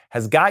Finance,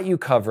 has got you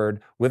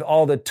covered with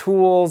all the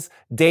tools,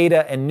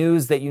 data, and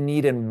news that you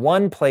need in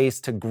one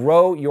place to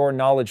grow your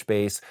knowledge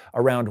base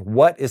around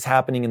what is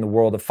happening in the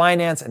world of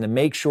finance and to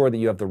make sure that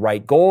you have the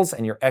right goals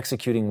and you're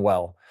executing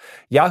well.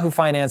 Yahoo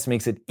Finance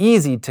makes it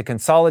easy to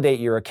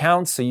consolidate your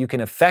accounts so you can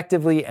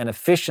effectively and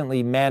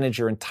efficiently manage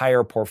your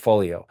entire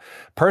portfolio.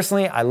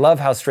 Personally, I love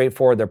how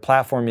straightforward their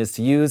platform is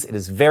to use. It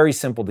is very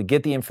simple to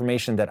get the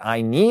information that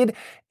I need,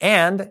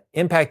 and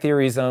Impact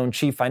Theory's own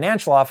chief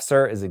financial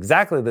officer is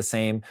exactly the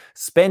same,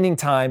 spending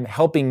time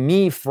helping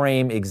me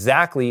frame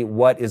exactly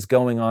what is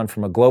going on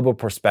from a global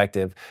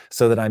perspective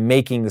so that I'm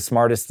making the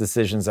smartest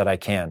decisions that I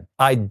can.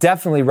 I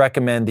definitely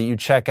recommend that you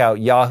check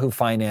out Yahoo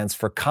Finance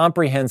for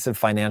comprehensive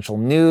financial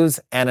news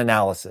and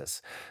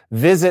analysis.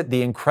 Visit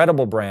the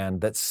incredible brand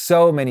that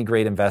so many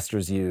great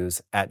investors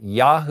use at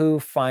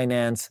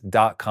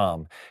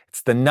yahoofinance.com.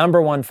 It's the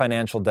 #1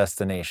 financial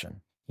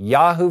destination.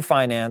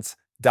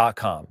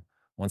 yahoofinance.com.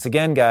 Once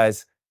again,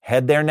 guys,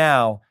 head there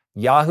now,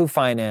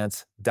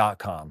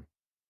 yahoofinance.com.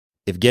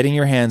 If getting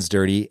your hands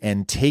dirty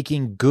and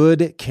taking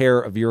good care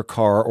of your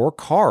car or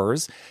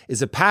cars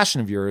is a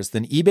passion of yours,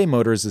 then eBay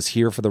Motors is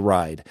here for the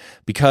ride.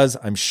 Because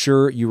I'm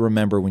sure you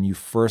remember when you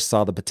first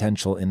saw the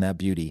potential in that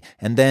beauty.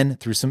 And then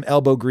through some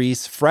elbow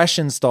grease, fresh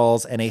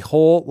installs, and a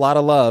whole lot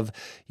of love,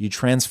 you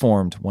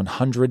transformed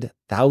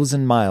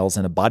 100,000 miles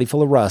and a body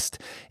full of rust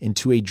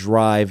into a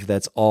drive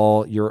that's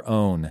all your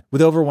own.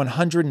 With over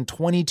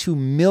 122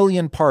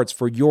 million parts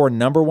for your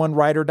 #1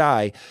 ride or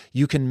die,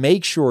 you can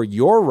make sure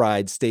your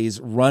ride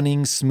stays running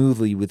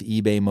smoothly with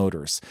eBay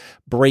Motors.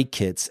 Brake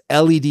kits,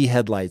 LED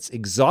headlights,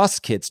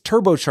 exhaust kits,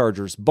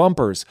 turbochargers,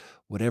 bumpers,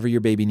 whatever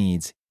your baby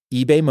needs,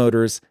 eBay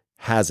Motors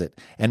has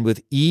it. And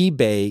with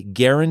eBay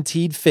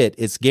Guaranteed Fit,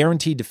 it's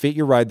guaranteed to fit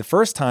your ride the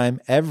first time,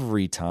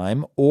 every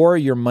time, or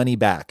your money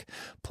back.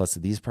 Plus,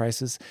 at these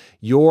prices,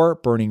 you're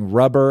burning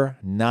rubber,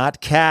 not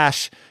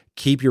cash.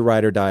 Keep your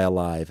ride or die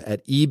alive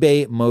at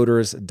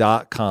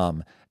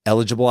ebaymotors.com.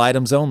 Eligible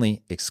items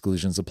only.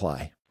 Exclusions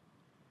apply.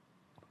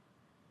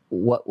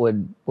 What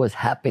was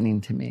happening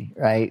to me,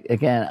 right?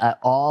 Again,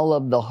 all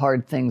of the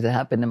hard things that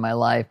happened in my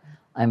life,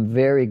 I'm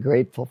very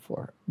grateful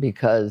for,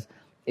 because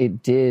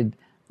it did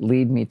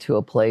lead me to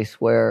a place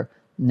where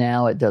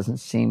now it doesn't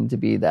seem to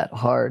be that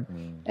hard.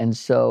 And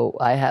so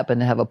I happen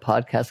to have a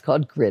podcast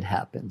called Grit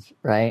Happens,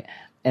 right?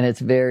 And it's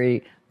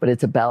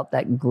about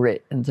that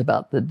grit, and it's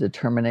about the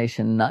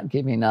determination, not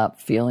giving up,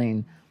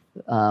 feeling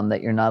that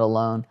you're not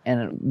alone.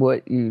 And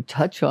what you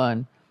touch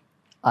on,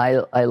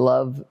 I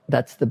love,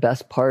 that's the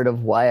best part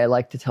of why I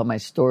like to tell my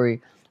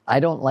story.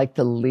 I don't like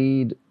to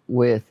lead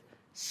with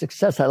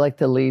success. I like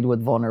to lead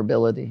with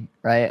vulnerability,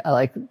 right? I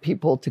like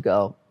people to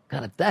go,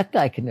 God, if that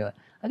guy can do it.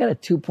 I got a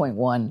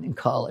 2.1 in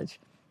college.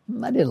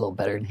 I did a little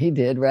better than he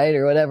did, right?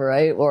 Or whatever,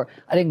 right? Or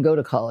I didn't go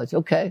to college.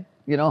 Okay.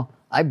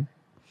 I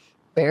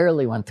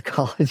barely went to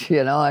college,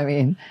 I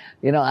mean,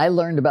 I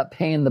learned about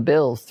paying the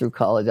bills through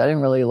college. I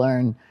didn't really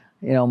learn,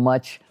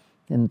 much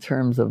in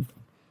terms of,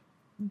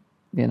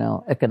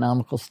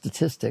 economical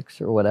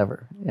statistics or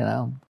whatever,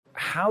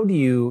 How do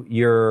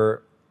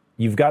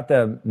you've got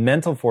the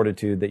mental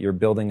fortitude that you're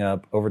building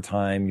up over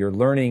time. You're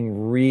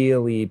learning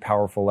really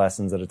powerful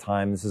lessons at a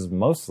time. This is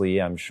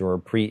mostly, I'm sure,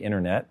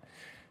 pre-internet.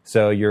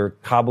 So you're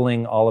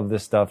cobbling all of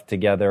this stuff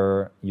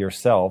together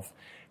yourself.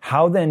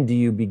 How then do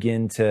you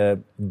begin to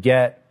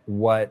get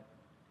what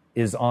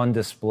is on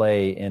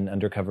display in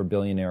Undercover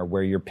Billionaire,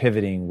 where you're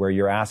pivoting, where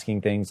you're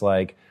asking things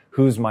like,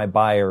 who's my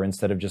buyer,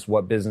 instead of just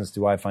what business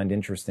do I find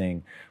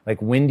interesting?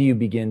 Like, when do you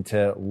begin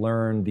to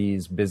learn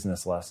these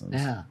business lessons?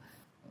 Yeah.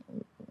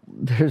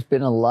 There's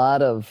been a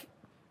lot of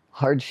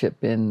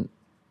hardship in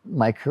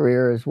my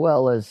career as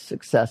well as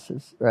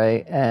successes,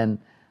 right?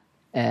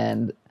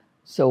 And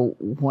so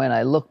when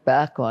I look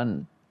back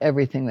on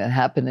everything that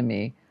happened to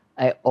me,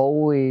 I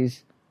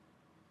always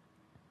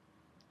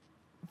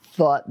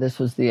thought this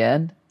was the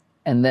end.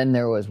 And then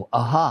there was,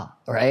 aha,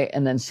 right?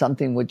 And then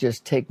something would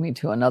just take me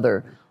to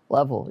another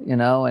level, you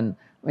know? And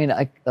I mean,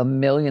 a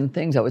million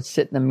things. I would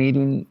sit in a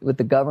meeting with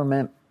the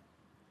government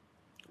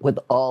with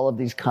all of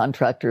these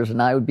contractors,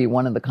 and I would be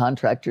one of the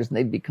contractors, and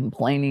they'd be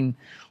complaining,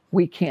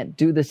 we can't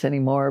do this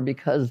anymore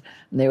because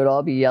they would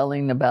all be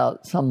yelling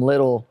about some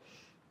little,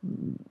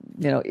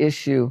 you know,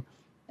 issue.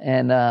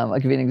 And I'll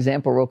give you an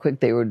example real quick.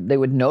 They would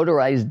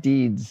notarize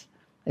deeds.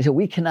 They said,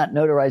 we cannot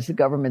notarize the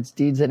government's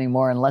deeds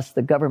anymore unless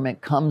the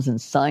government comes and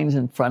signs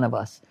in front of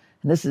us.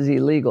 And this is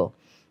illegal.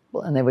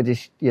 Well, and they would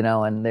just, you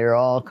know, and they're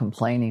all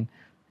complaining.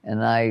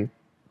 And I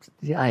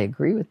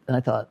agree with, and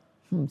I thought,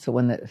 So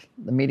when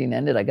the meeting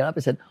ended, I got up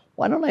and said,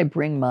 why don't I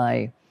bring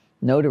my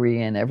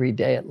notary in every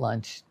day at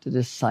lunch to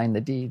just sign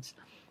the deeds?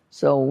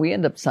 So we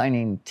end up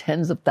signing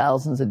tens of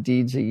thousands of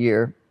deeds a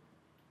year,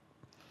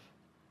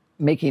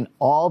 making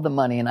all the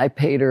money. And I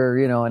paid her,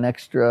 you know, an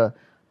extra,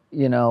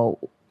 you know,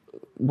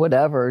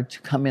 whatever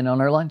to come in on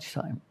her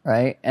lunchtime,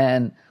 right?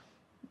 And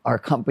our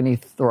company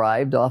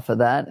thrived off of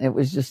that. It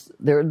was just,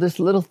 there are just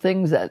little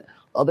things that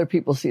other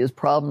people see as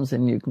problems,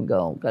 and you can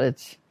go, God,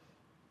 it's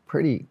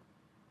pretty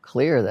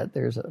clear that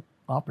there's an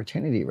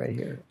opportunity right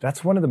here.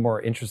 That's one of the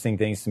more interesting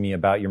things to me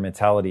about your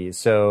mentality.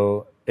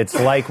 So it's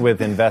like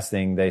with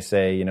investing, they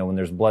say, you know, when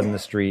there's blood in the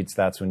streets,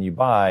 that's when you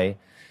buy.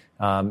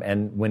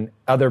 And when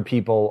other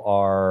people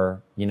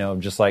are, you know,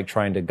 just like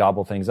trying to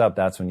gobble things up,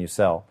 that's when you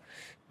sell.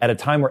 At a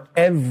time where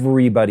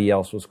everybody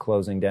else was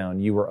closing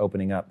down, you were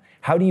opening up.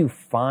 How do you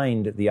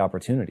find the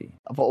opportunity?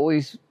 I've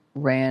always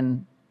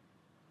ran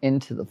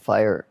into the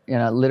fire. You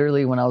know,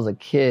 literally when I was a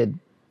kid,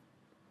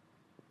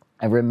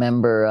 I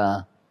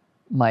remember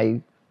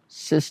my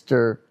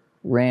sister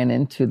ran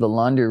into the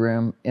laundry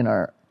room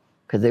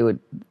because they would,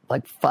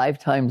 like 5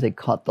 times they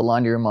caught the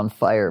laundry room on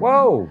fire.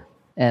 Whoa!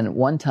 And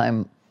one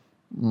time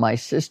my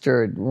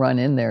sister had run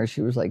in there,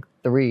 she was like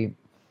 3,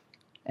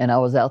 and I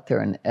was out there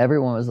and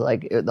everyone was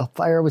like, the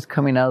fire was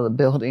coming out of the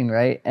building,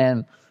 right?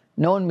 And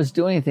no one was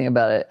doing anything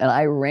about it. And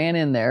I ran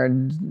in there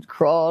and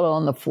crawled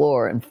on the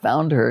floor and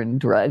found her and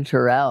dragged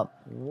her out.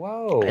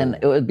 Whoa. And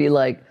it would be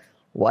like,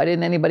 why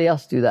didn't anybody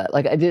else do that?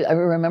 Like I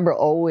remember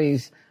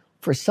always,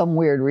 for some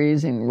weird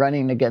reason,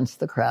 running against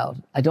the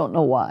crowd. I don't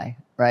know why,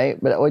 right?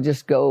 But I would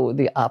just go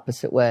the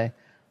opposite way.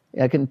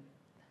 I can,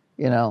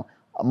 you know,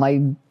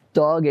 my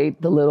dog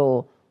ate the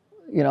little,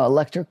 you know,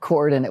 electric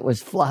cord and it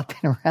was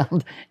flopping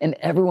around and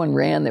everyone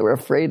ran. They were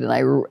afraid. And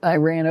I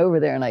ran over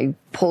there and I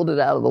pulled it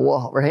out of the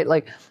wall, right?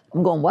 Like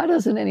I'm going, why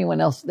doesn't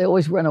anyone else? They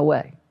always run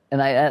away.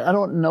 And I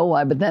don't know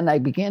why, but then I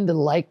began to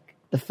like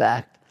the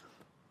fact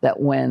that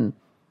when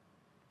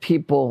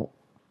people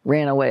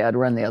ran away, I'd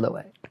run the other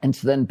way. And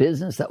so then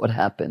business, that would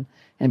happen.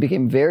 And it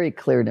became very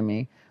clear to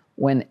me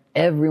when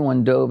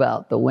everyone dove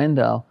out the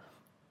window,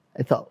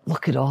 I thought,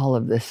 look at all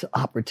of this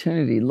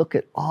opportunity. Look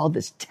at all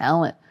this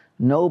talent.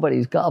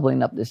 Nobody's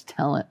gobbling up this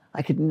talent.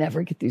 I could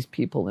never get these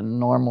people in a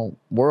normal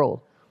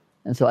world.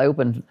 And so I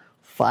opened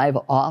 5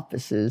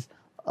 offices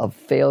of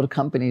failed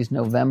companies,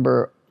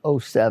 November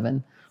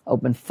 2007.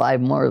 Opened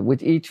 5 more,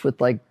 with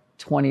like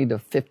 20 to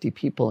 50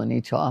 people in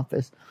each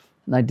office.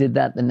 And I did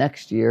that the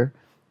next year.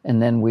 And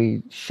then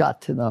we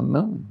shot to the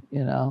moon,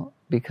 you know,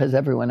 because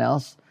everyone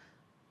else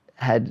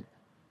had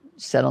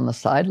sat on the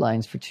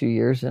sidelines for 2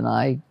 years and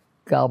I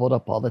gobbled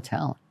up all the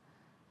talent.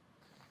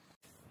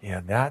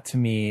 Yeah, that to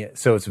me,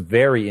 so it's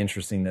very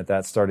interesting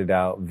that started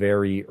out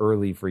very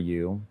early for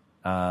you.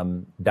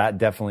 That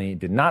definitely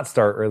did not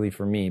start early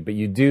for me, but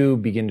you do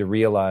begin to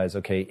realize,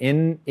 okay,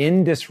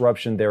 in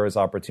disruption, there is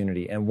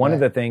opportunity. And one of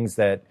the things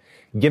that,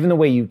 given the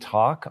way you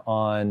talk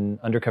on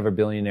Undercover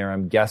Billionaire,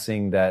 I'm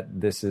guessing that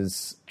this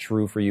is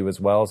true for you as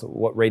well. So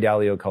what Ray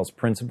Dalio calls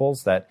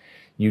principles, that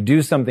you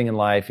do something in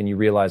life and you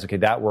realize, okay,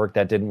 that worked,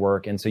 that didn't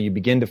work. And so you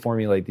begin to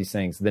formulate these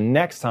things. The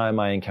next time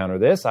I encounter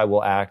this, I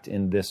will act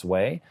in this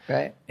way.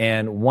 Right.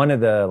 And one of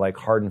the like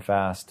hard and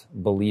fast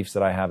beliefs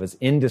that I have is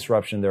in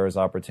disruption, there is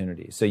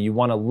opportunity. So you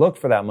want to look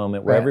for that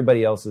moment where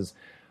everybody else is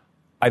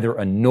either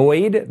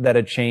annoyed that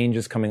a change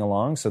is coming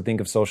along. So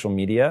think of social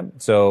media.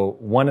 So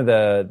one of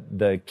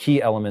the key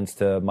elements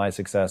to my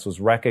success was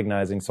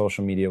recognizing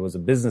social media was a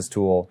business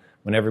tool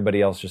when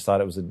everybody else just thought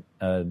it was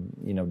a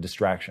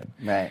distraction.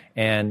 Right.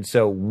 And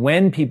so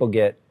when people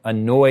get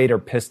annoyed or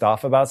pissed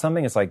off about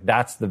something, it's like,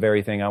 that's the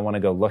very thing I want to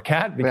go look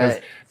at, because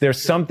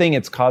there's something,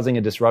 it's causing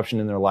a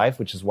disruption in their life,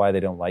 which is why they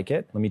don't like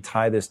it. Let me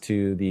tie this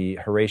to the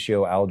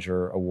Horatio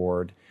Alger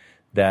Award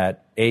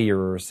that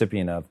you're a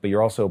recipient of, but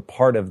you're also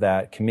part of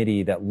that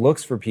committee that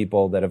looks for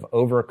people that have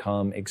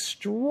overcome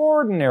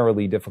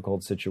extraordinarily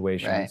difficult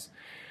situations.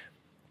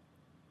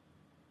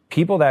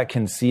 people that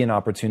can see an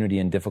opportunity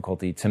in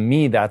difficulty, to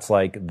me, that's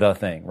like the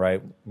thing,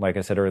 right? Like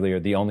I said earlier,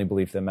 the only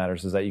belief that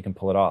matters is that you can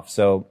pull it off.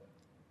 So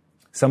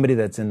somebody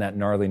that's in that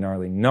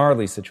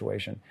gnarly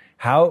situation,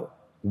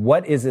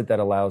 what is it that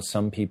allows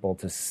some people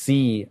to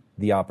see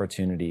the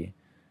opportunity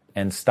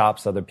and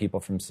stops other people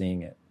from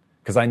seeing it?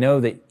 Because I know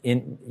that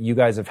you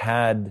guys have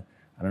had,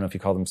 I don't know if you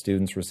call them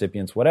students,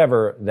 recipients,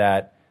 whatever,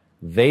 that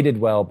they did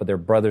well, but their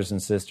brothers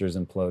and sisters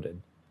imploded.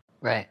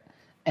 Right.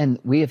 And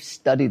we have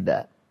studied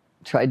that,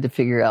 tried to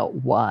figure out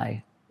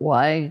why.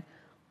 Why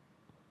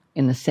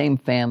in the same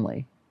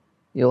family,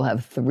 you'll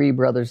have 3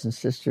 brothers and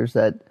sisters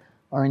that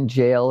are in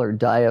jail or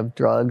die of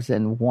drugs,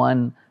 and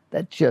one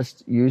that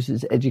just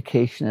uses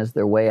education as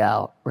their way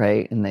out,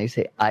 right? And they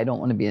say, I don't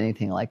want to be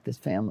anything like this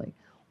family.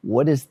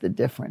 What is the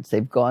difference?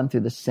 They've gone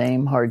through the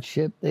same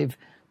hardship. They've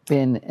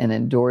been and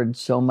endured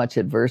so much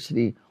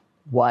adversity.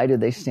 Why do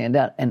they stand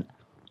out? And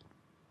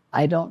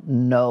I don't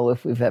know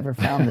if we've ever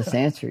found this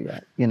answer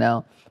yet, you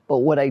know? But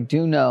what I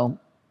do know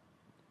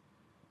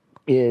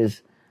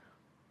is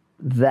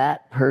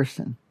that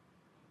person,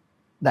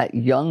 that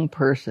young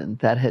person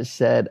that has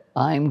said,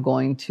 I'm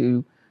going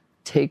to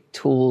take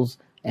tools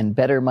and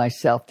better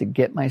myself to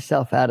get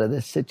myself out of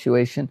this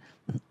situation,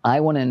 I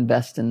want to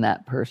invest in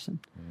that person.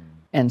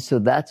 And so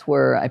that's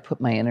where I put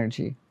my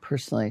energy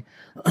personally.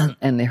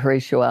 And the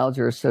Horatio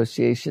Alger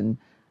Association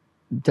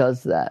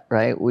does that,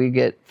 right? We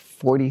get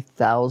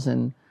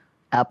 40,000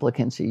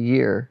 applicants a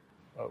year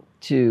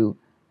to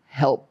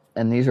help.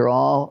 And these are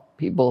all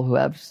people who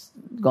have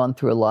gone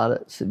through a lot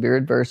of severe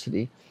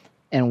adversity.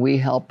 And we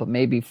help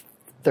maybe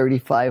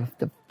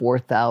 3,500,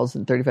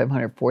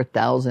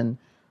 4,000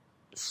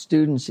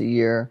 students a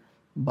year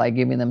by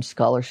giving them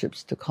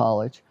scholarships to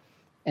college.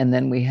 And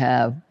then we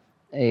have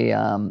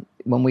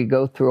when we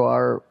go through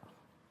our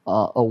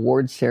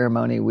award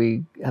ceremony,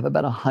 we have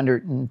about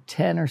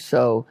 110 or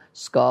so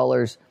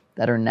scholars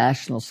that are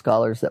national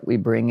scholars that we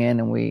bring in,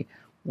 and we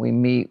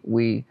meet,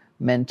 we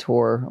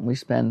mentor, and we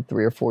spend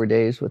 3 or 4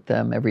 days with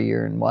them every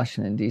year in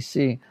Washington,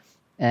 D.C.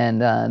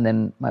 And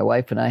then my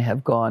wife and I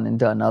have gone and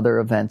done other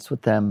events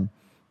with them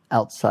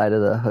outside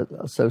of the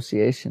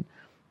association.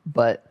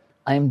 But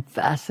I'm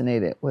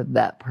fascinated with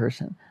that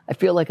person. I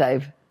feel like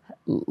I've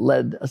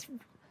led a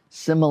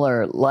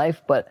similar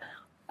life, but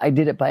I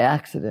did it by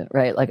accident,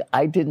 right? Like,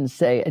 I didn't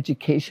say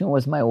education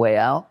was my way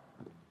out.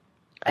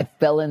 I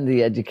fell into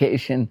the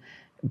education,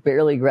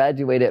 barely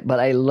graduated, but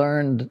I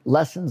learned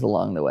lessons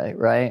along the way,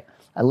 right?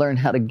 I learned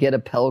how to get a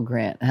Pell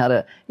Grant, how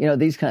to,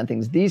 these kind of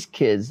things. These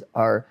kids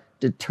are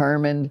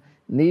determined.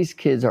 These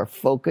kids are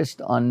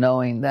focused on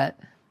knowing that,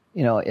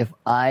 if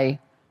I,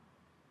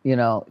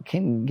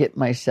 can get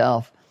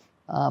myself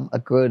a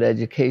good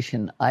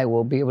education, I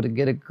will be able to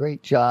get a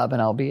great job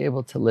and I'll be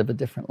able to live a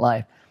different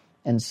life.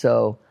 And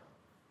so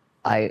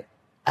I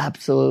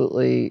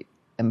absolutely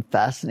am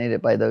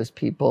fascinated by those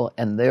people,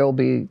 and they'll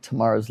be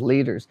tomorrow's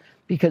leaders,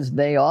 because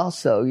they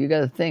also, you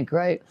got to think,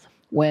 right?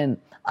 When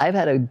I've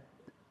had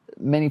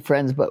many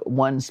friends, but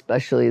one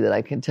especially that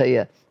I can tell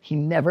you, he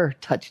never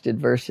touched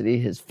adversity.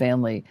 His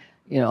family,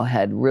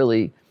 had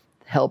really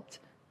helped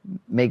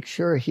make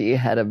sure he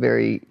had a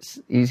very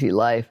easy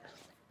life.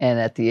 And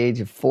at the age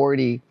of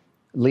 40,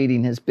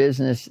 leading his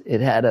business,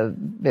 it had a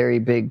very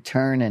big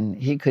turn, and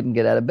he couldn't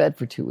get out of bed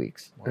for 2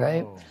 weeks,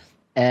 right?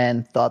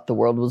 And thought the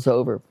world was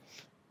over.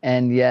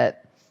 And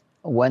yet,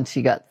 once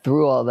he got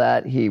through all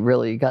that, he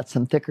really got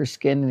some thicker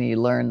skin, and he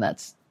learned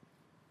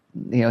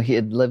he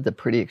had lived a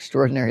pretty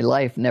extraordinary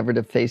life, never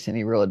to face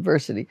any real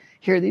adversity.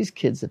 Here are these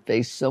kids that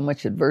face so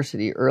much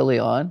adversity early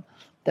on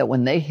that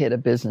when they hit a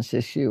business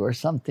issue or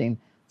something,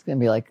 it's going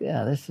to be like,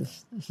 yeah, this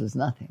is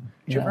nothing.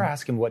 Did you ever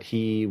ask him what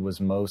he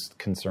was most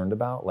concerned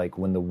about? Like,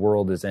 when the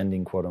world is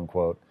ending, quote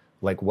unquote,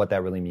 like what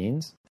that really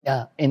means?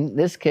 Yeah. In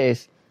this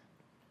case,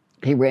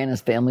 he ran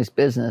his family's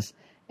business,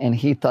 and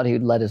he thought he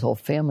would let his whole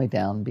family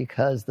down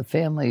because the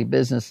family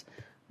business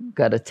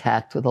got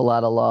attacked with a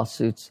lot of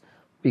lawsuits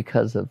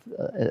because of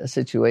a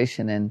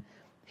situation, and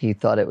he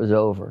thought it was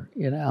over,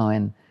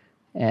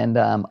 and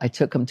I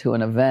took him to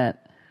an event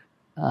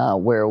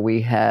where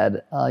we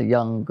had a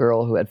young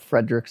girl who had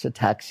Friedreich's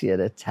ataxia,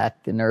 that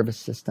attacked the nervous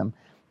system,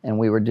 and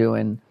we were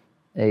doing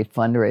a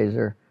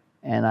fundraiser,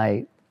 and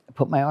I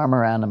put my arm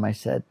around him. I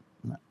said,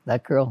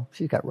 that girl,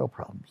 she's got real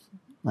problems.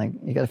 Like,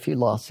 you got a few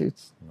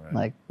lawsuits. Right.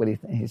 Like, what do you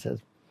think? He says,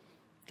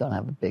 don't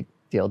have a big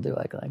deal, do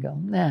I? I go,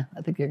 nah,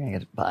 I think you're going to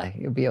get by.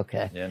 You'll be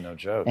okay. Yeah, no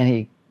joke. And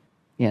he,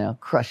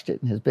 crushed it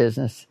in his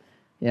business.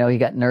 He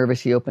got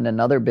nervous. He opened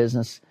another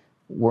business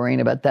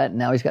worrying about that. And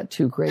now he's got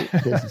 2 great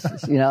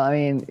businesses. He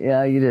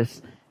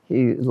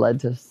led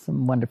to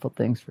some wonderful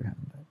things for him.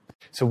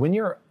 So when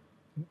you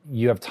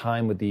have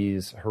time with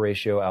these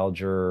Horatio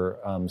Alger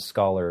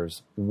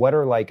scholars, what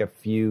are like a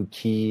few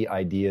key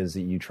ideas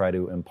that you try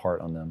to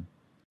impart on them?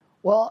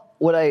 Well,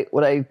 what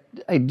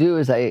I do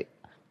is I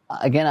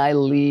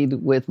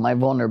lead with my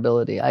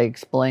vulnerability. I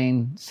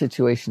explain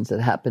situations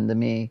that happened to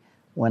me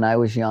when I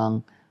was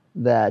young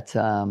that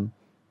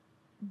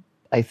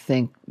I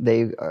think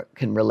they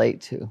can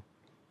relate to.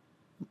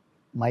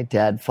 My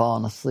dad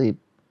falling asleep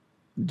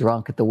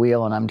drunk at the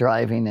wheel and I'm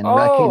driving and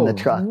wrecking the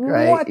truck,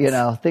 right? What? You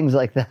know, things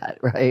like that,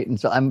 right? And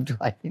so I'm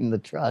driving the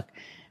truck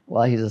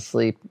while he's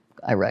asleep.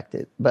 I wrecked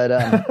it, but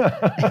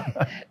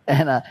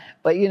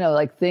but you know,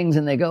 like things,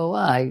 and they go,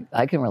 well,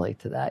 I can relate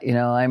to that. You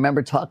know, I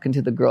remember talking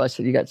to the girl. I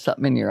said, "You got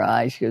something in your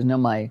eye?" She goes, "No,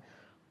 my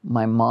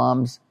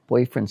mom's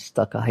boyfriend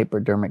stuck a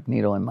hypodermic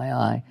needle in my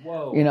eye."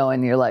 Whoa. You know,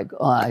 and you're like,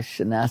 "Oh, I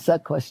shouldn't ask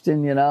that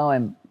question," you know,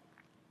 and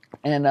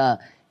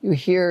you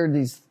hear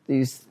these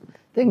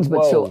things, but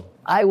Whoa. so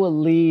I will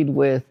lead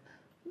with,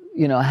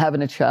 you know,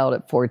 having a child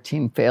at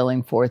 14,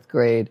 failing 4th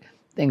grade,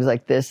 things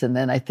like this, and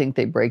then I think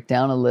they break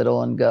down a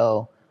little and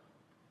go,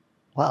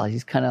 wow,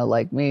 he's kind of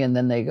like me. And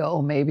then they go,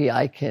 oh, maybe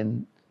I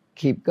can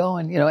keep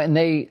going, you know, and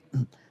they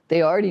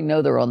already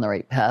know they're on the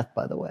right path,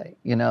 by the way.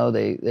 You know,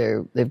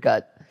 they've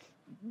got,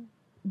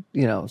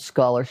 you know,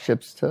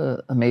 scholarships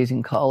to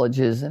amazing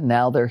colleges, and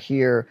now they're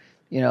here.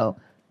 You know,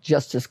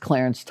 Justice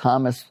Clarence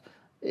Thomas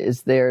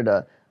is there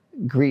to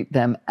greet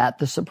them at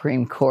the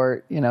Supreme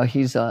Court. You know,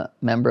 he's a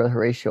member of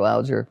Horatio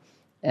Alger,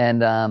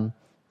 and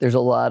there's a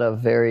lot of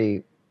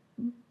very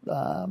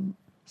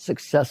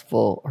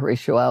successful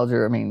Horatio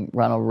Alger. I mean,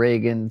 Ronald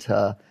Reagan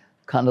to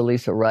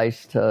Condoleezza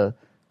Rice to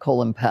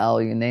Colin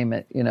Powell, you name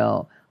it, you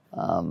know,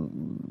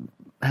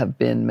 have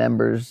been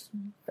members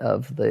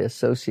of the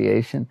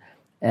association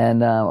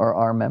and or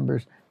are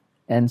members.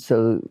 And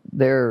so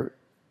they're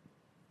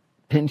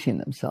pinching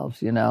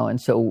themselves, you know. And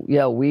so,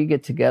 yeah, we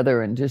get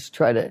together and just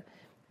try to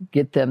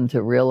get them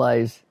to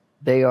realize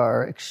they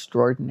are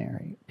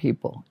extraordinary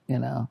people, you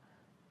know.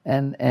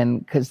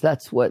 And because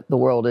that's what the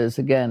world is,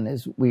 again,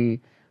 is we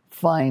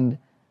find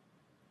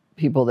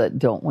people that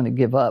don't want to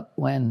give up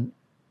when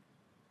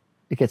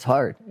it gets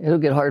hard. It'll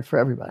get hard for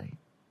everybody,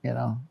 you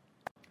know?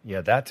 Yeah,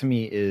 that to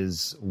me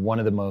is one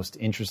of the most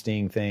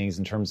interesting things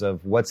in terms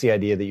of what's the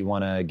idea that you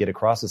want to get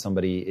across to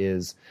somebody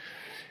is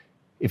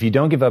if you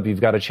don't give up, you've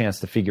got a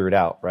chance to figure it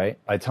out, right?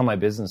 I tell my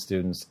business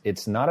students,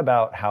 it's not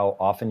about how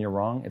often you're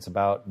wrong. It's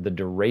about the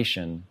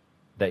duration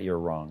that you're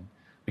wrong.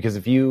 Because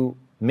if you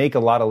make a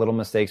lot of little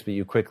mistakes, but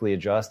you quickly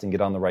adjust and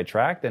get on the right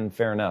track, then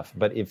fair enough.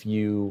 But if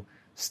you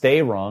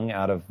stay wrong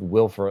out of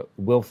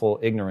willful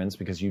ignorance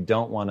because you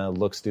don't want to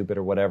look stupid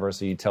or whatever,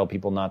 so you tell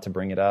people not to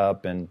bring it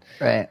up, and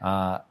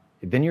right.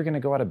 Then you're going to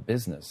go out of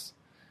business.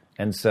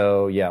 And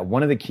so, yeah,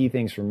 one of the key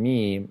things for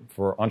me,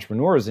 for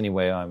entrepreneurs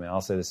anyway, I mean,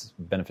 I'll say this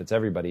benefits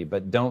everybody,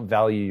 but don't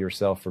value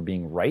yourself for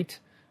being right.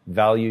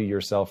 Value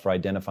yourself for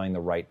identifying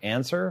the right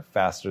answer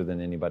faster than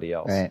anybody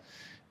else. Right.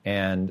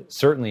 And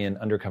certainly in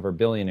Undercover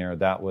Billionaire,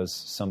 that was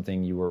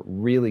something you were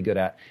really good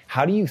at.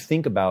 How do you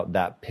think about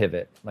that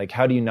pivot? Like,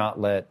 how do you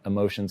not let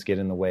emotions get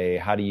in the way?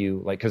 How do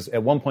you, like, because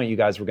at one point you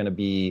guys were going to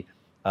be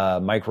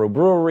a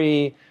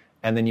microbrewery,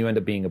 and then you end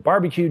up being a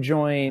barbecue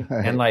joint.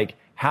 Right. And like,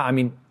 how, I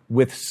mean,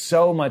 with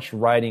so much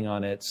writing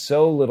on it,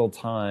 so little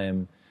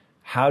time,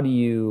 how do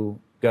you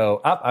go,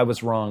 I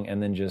was wrong,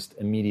 and then just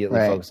immediately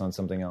focus on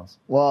something else?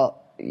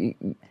 Well,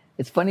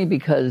 it's funny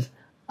because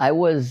I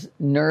was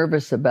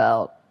nervous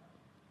about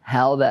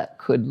how that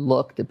could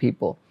look to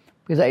people,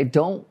 because I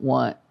don't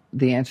want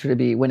the answer to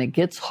be, when it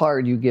gets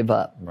hard, you give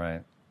up.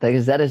 Right.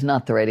 Because that is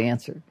not the right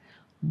answer.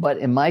 But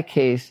in my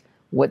case,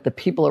 what the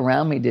people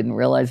around me didn't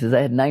realize is I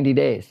had 90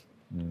 days.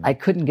 I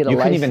couldn't get a license.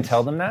 You couldn't even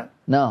tell them that?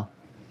 No.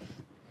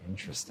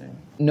 Interesting.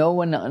 No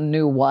one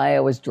knew why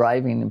I was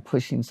driving and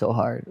pushing so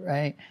hard,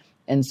 right?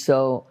 And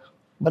so,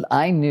 but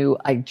I knew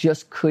I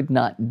just could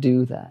not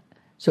do that.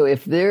 So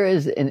if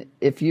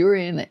if you're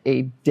in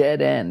a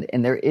dead end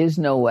and there is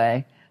no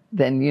way,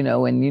 then, you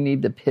know, and you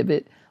need to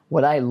pivot.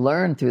 What I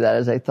learned through that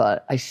is I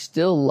thought, I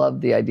still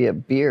love the idea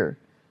of beer,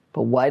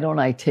 but why don't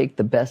I take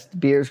the best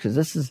beers?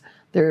 Because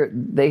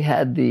they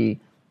had the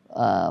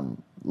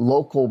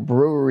local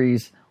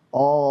breweries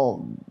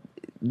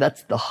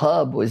that's the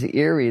hub, was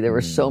Erie. There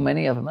were so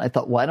many of them. I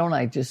thought, why don't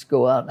I just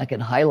go out and I can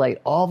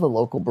highlight all the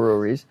local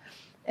breweries?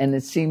 And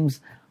it seems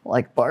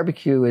like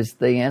barbecue is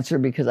the answer,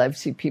 because I've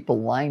seen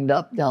people lined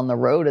up down the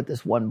road at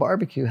this one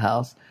barbecue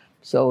house.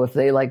 So if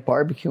they like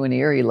barbecue in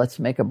Erie, let's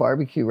make a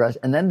barbecue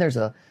restaurant. And then there's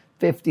a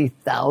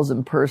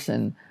 50,000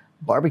 person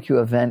barbecue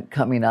event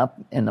coming up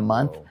in a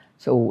month. Oh.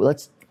 So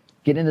let's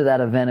get into that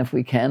event if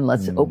we can.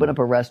 Let's open up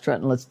a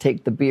restaurant and let's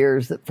take the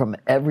beers from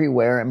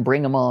everywhere and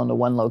bring them all into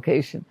one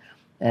location.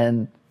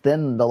 And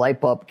then the light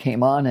bulb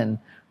came on, and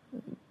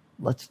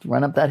let's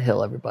run up that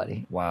hill,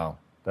 everybody. Wow,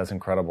 that's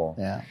incredible.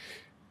 Yeah.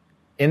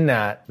 In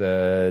that,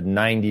 the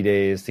 90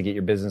 days to get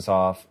your business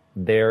off,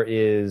 there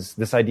is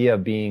this idea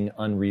of being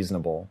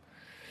unreasonable.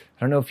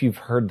 I don't know if you've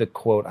heard the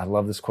quote. I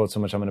love this quote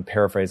so much. I'm going to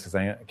paraphrase because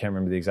I can't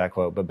remember the exact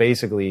quote. But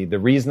basically, the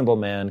reasonable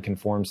man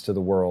conforms to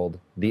the world.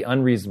 The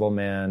unreasonable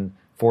man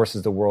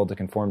forces the world to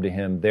conform to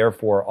him.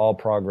 Therefore, all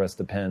progress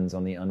depends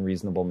on the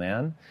unreasonable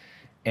man.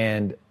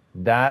 And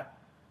that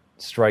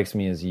strikes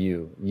me as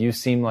you. You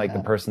seem like the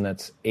person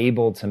that's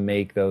able to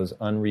make those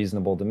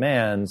unreasonable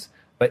demands,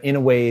 but in a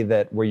way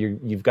that where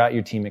you've got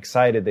your team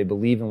excited, they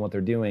believe in what they're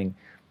doing.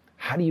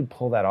 How do you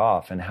pull that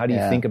off? And how do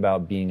you think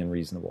about being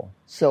unreasonable?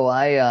 So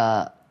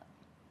I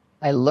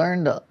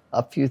learned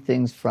a few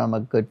things from a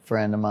good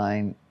friend of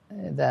mine,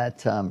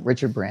 that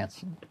Richard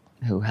Branson,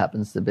 who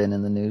happens to have been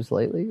in the news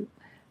lately.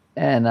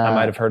 And I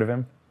might have heard of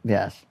him.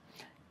 Yes.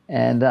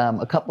 And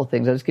a couple of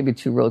things. I'll just give you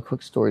two really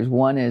quick stories.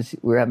 One is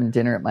we were having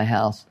dinner at my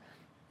house,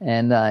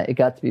 and it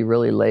got to be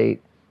really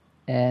late.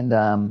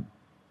 And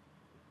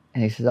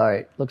he says, all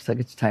right, looks like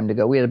it's time to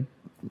go. We had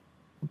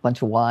a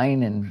bunch of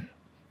wine, and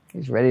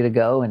he's ready to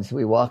go. And so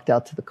we walked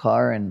out to the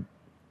car, and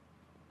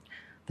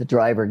the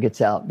driver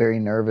gets out very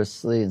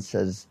nervously and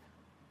says,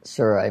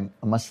 sir,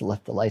 I must have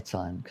left the lights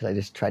on because I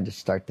just tried to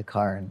start the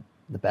car, and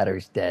the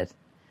battery's dead.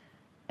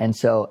 And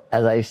so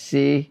as I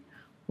see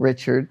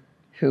Richard,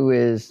 who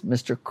is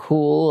Mr.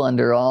 Cool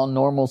under all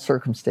normal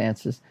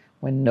circumstances,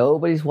 when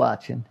nobody's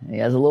watching, and he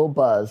has a little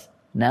buzz,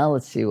 now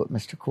let's see what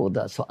Mr. Cool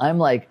does. So I'm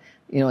like,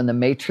 in the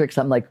Matrix,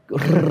 I'm like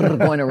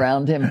going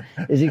around him.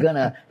 Is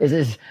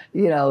his,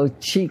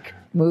 cheek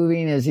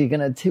moving? Is he going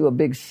to do a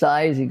big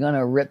sigh? Is he going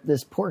to rip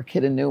this poor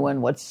kid a new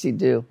one? What's he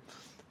do?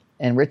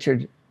 And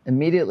Richard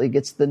immediately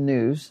gets the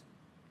news.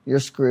 You're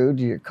screwed.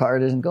 Your car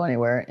doesn't go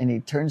anywhere. And he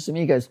turns to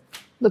me, he goes,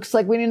 looks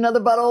like we need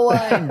another bottle of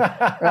wine,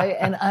 right?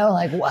 And I'm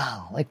like,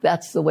 wow, like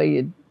that's the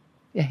way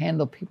you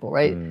handle people,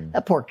 right?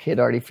 That poor kid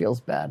already feels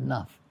bad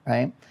enough,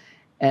 right?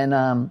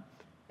 And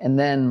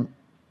then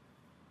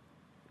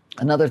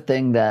another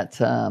thing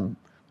that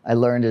I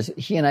learned is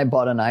he and I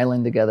bought an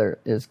island together.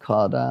 It's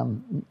called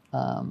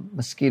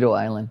Mosquito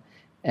Island.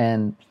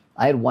 And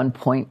I had one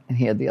point and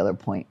he had the other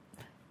point.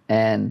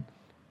 And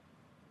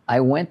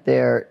I went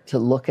there to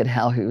look at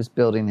how he was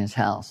building his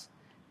house.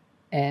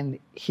 And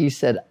he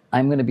said,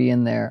 I'm going to be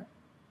in there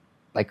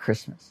by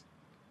Christmas.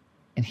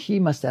 And he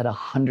must have had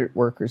 100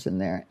 workers in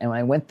there. And when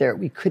I went there,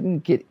 we couldn't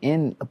get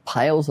in the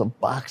piles of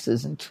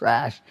boxes and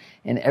trash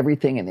and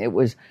everything. And it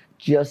was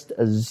just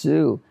a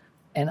zoo.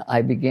 And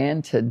I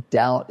began to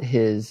doubt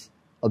his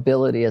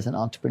ability as an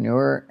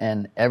entrepreneur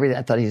and everything.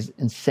 I thought he's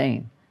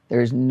insane.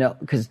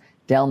 Because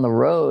down the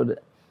road,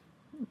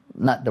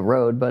 not the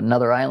road, but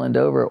another island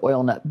over,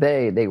 Oil Nut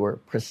Bay, they were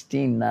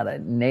pristine, not a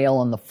nail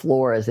on the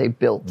floor as they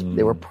built.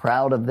 They were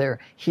proud of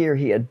here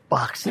he had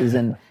boxes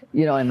and,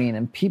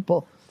 and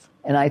people.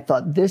 And I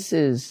thought, this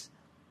is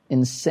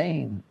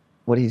insane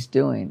what he's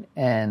doing.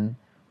 And,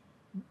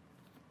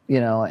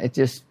 it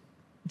just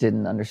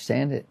didn't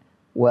understand it.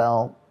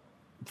 Well,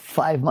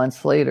 5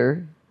 months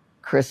later,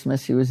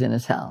 Christmas, he was in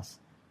his house.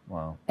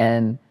 Wow.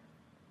 And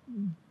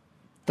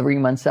 3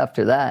 months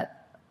after that,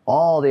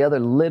 all the other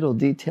little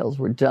details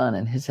were done,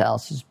 and his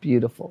house is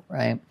beautiful,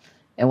 right?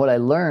 And what I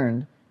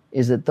learned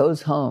is that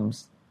those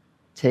homes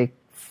take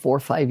 4 or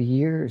 5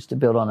 years to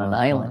build on an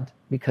island,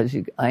 because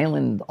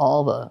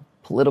all the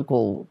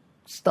political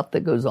stuff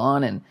that goes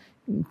on and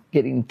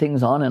getting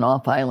things on and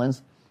off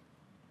islands.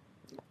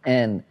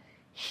 And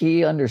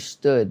he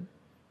understood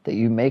that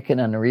you make an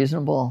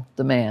unreasonable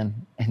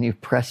demand and you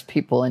press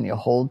people and you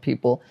hold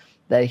people,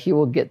 that he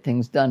will get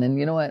things done. And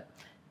you know what?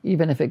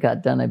 Even if it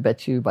got done, I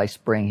bet you by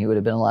spring, he would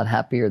have been a lot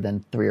happier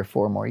than 3 or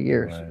 4 more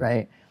years,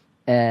 right?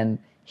 And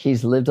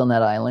he's lived on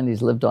that island.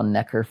 He's lived on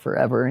Necker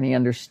forever, and he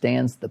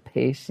understands the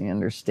pace. He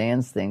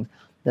understands things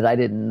that I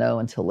didn't know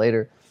until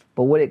later.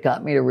 But what it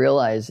got me to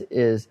realize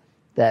is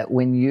that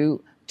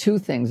two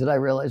things that I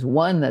realized.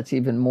 One, that's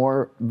even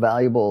more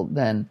valuable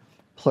than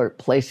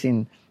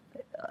placing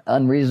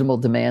unreasonable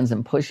demands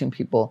and pushing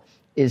people,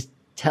 is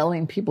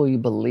telling people you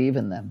believe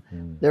in them.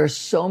 There are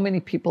so many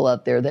people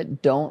out there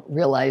that don't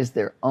realize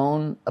their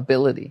own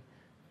ability,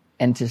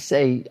 and to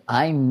say,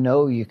 I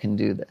know you can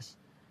do this.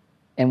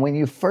 And when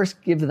you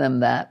first give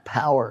them that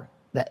power,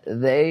 that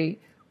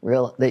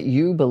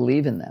you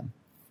believe in them,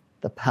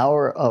 the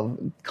power of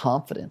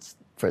confidence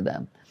for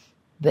them,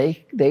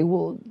 they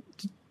will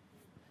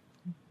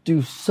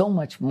do so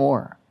much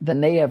more than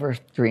they ever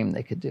dreamed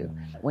they could do.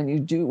 When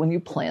you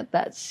plant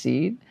that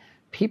seed,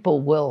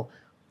 people will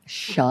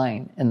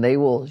shine, and they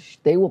will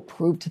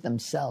prove to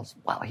themselves,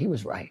 wow, he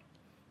was right.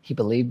 He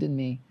believed in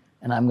me,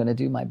 and I'm going to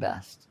do my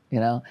best,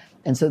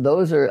 And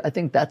so I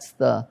think that's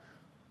the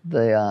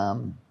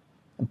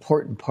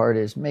important part,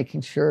 is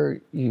making sure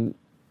you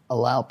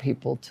allow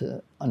people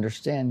to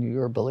understand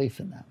your belief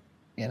in them,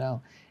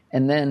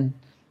 and then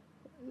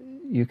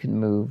you can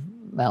move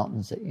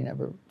mountains that you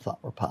never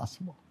thought were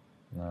possible.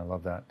 I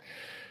love that.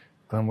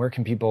 Glenn, where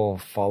can people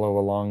follow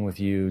along with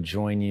you,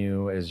 join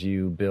you as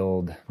you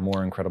build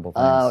more incredible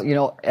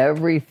things?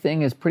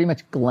 Everything is pretty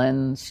much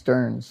Glenn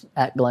Stearns,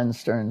 at Glenn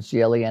Stearns,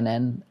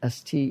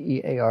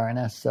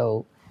 GLENNSTEARNS.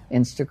 So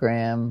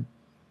Instagram,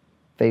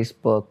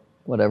 Facebook,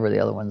 whatever the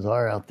other ones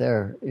are out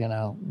there,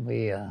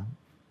 we're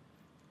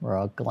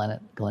all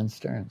Glenn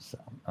Stearns. So.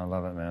 I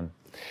love it, man.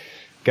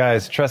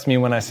 Guys, trust me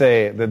when I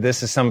say that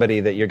this is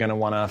somebody that you're going to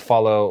want to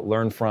follow,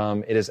 learn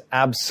from. It is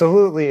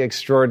absolutely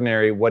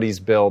extraordinary what he's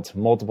built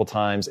multiple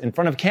times, in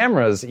front of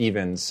cameras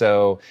even.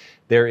 So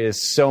there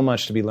is so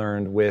much to be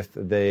learned with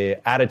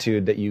the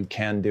attitude that you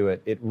can do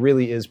it. It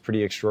really is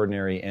pretty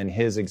extraordinary, and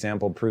his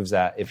example proves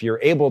that. If you're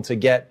able to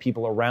get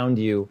people around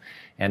you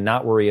and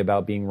not worry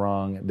about being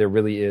wrong. There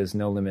really is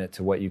no limit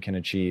to what you can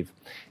achieve.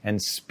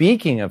 And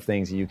speaking of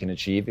things that you can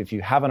achieve, if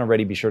you haven't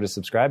already, be sure to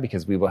subscribe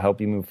because we will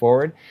help you move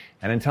forward.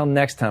 And until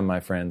next time,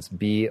 my friends,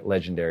 be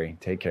legendary.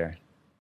 Take care.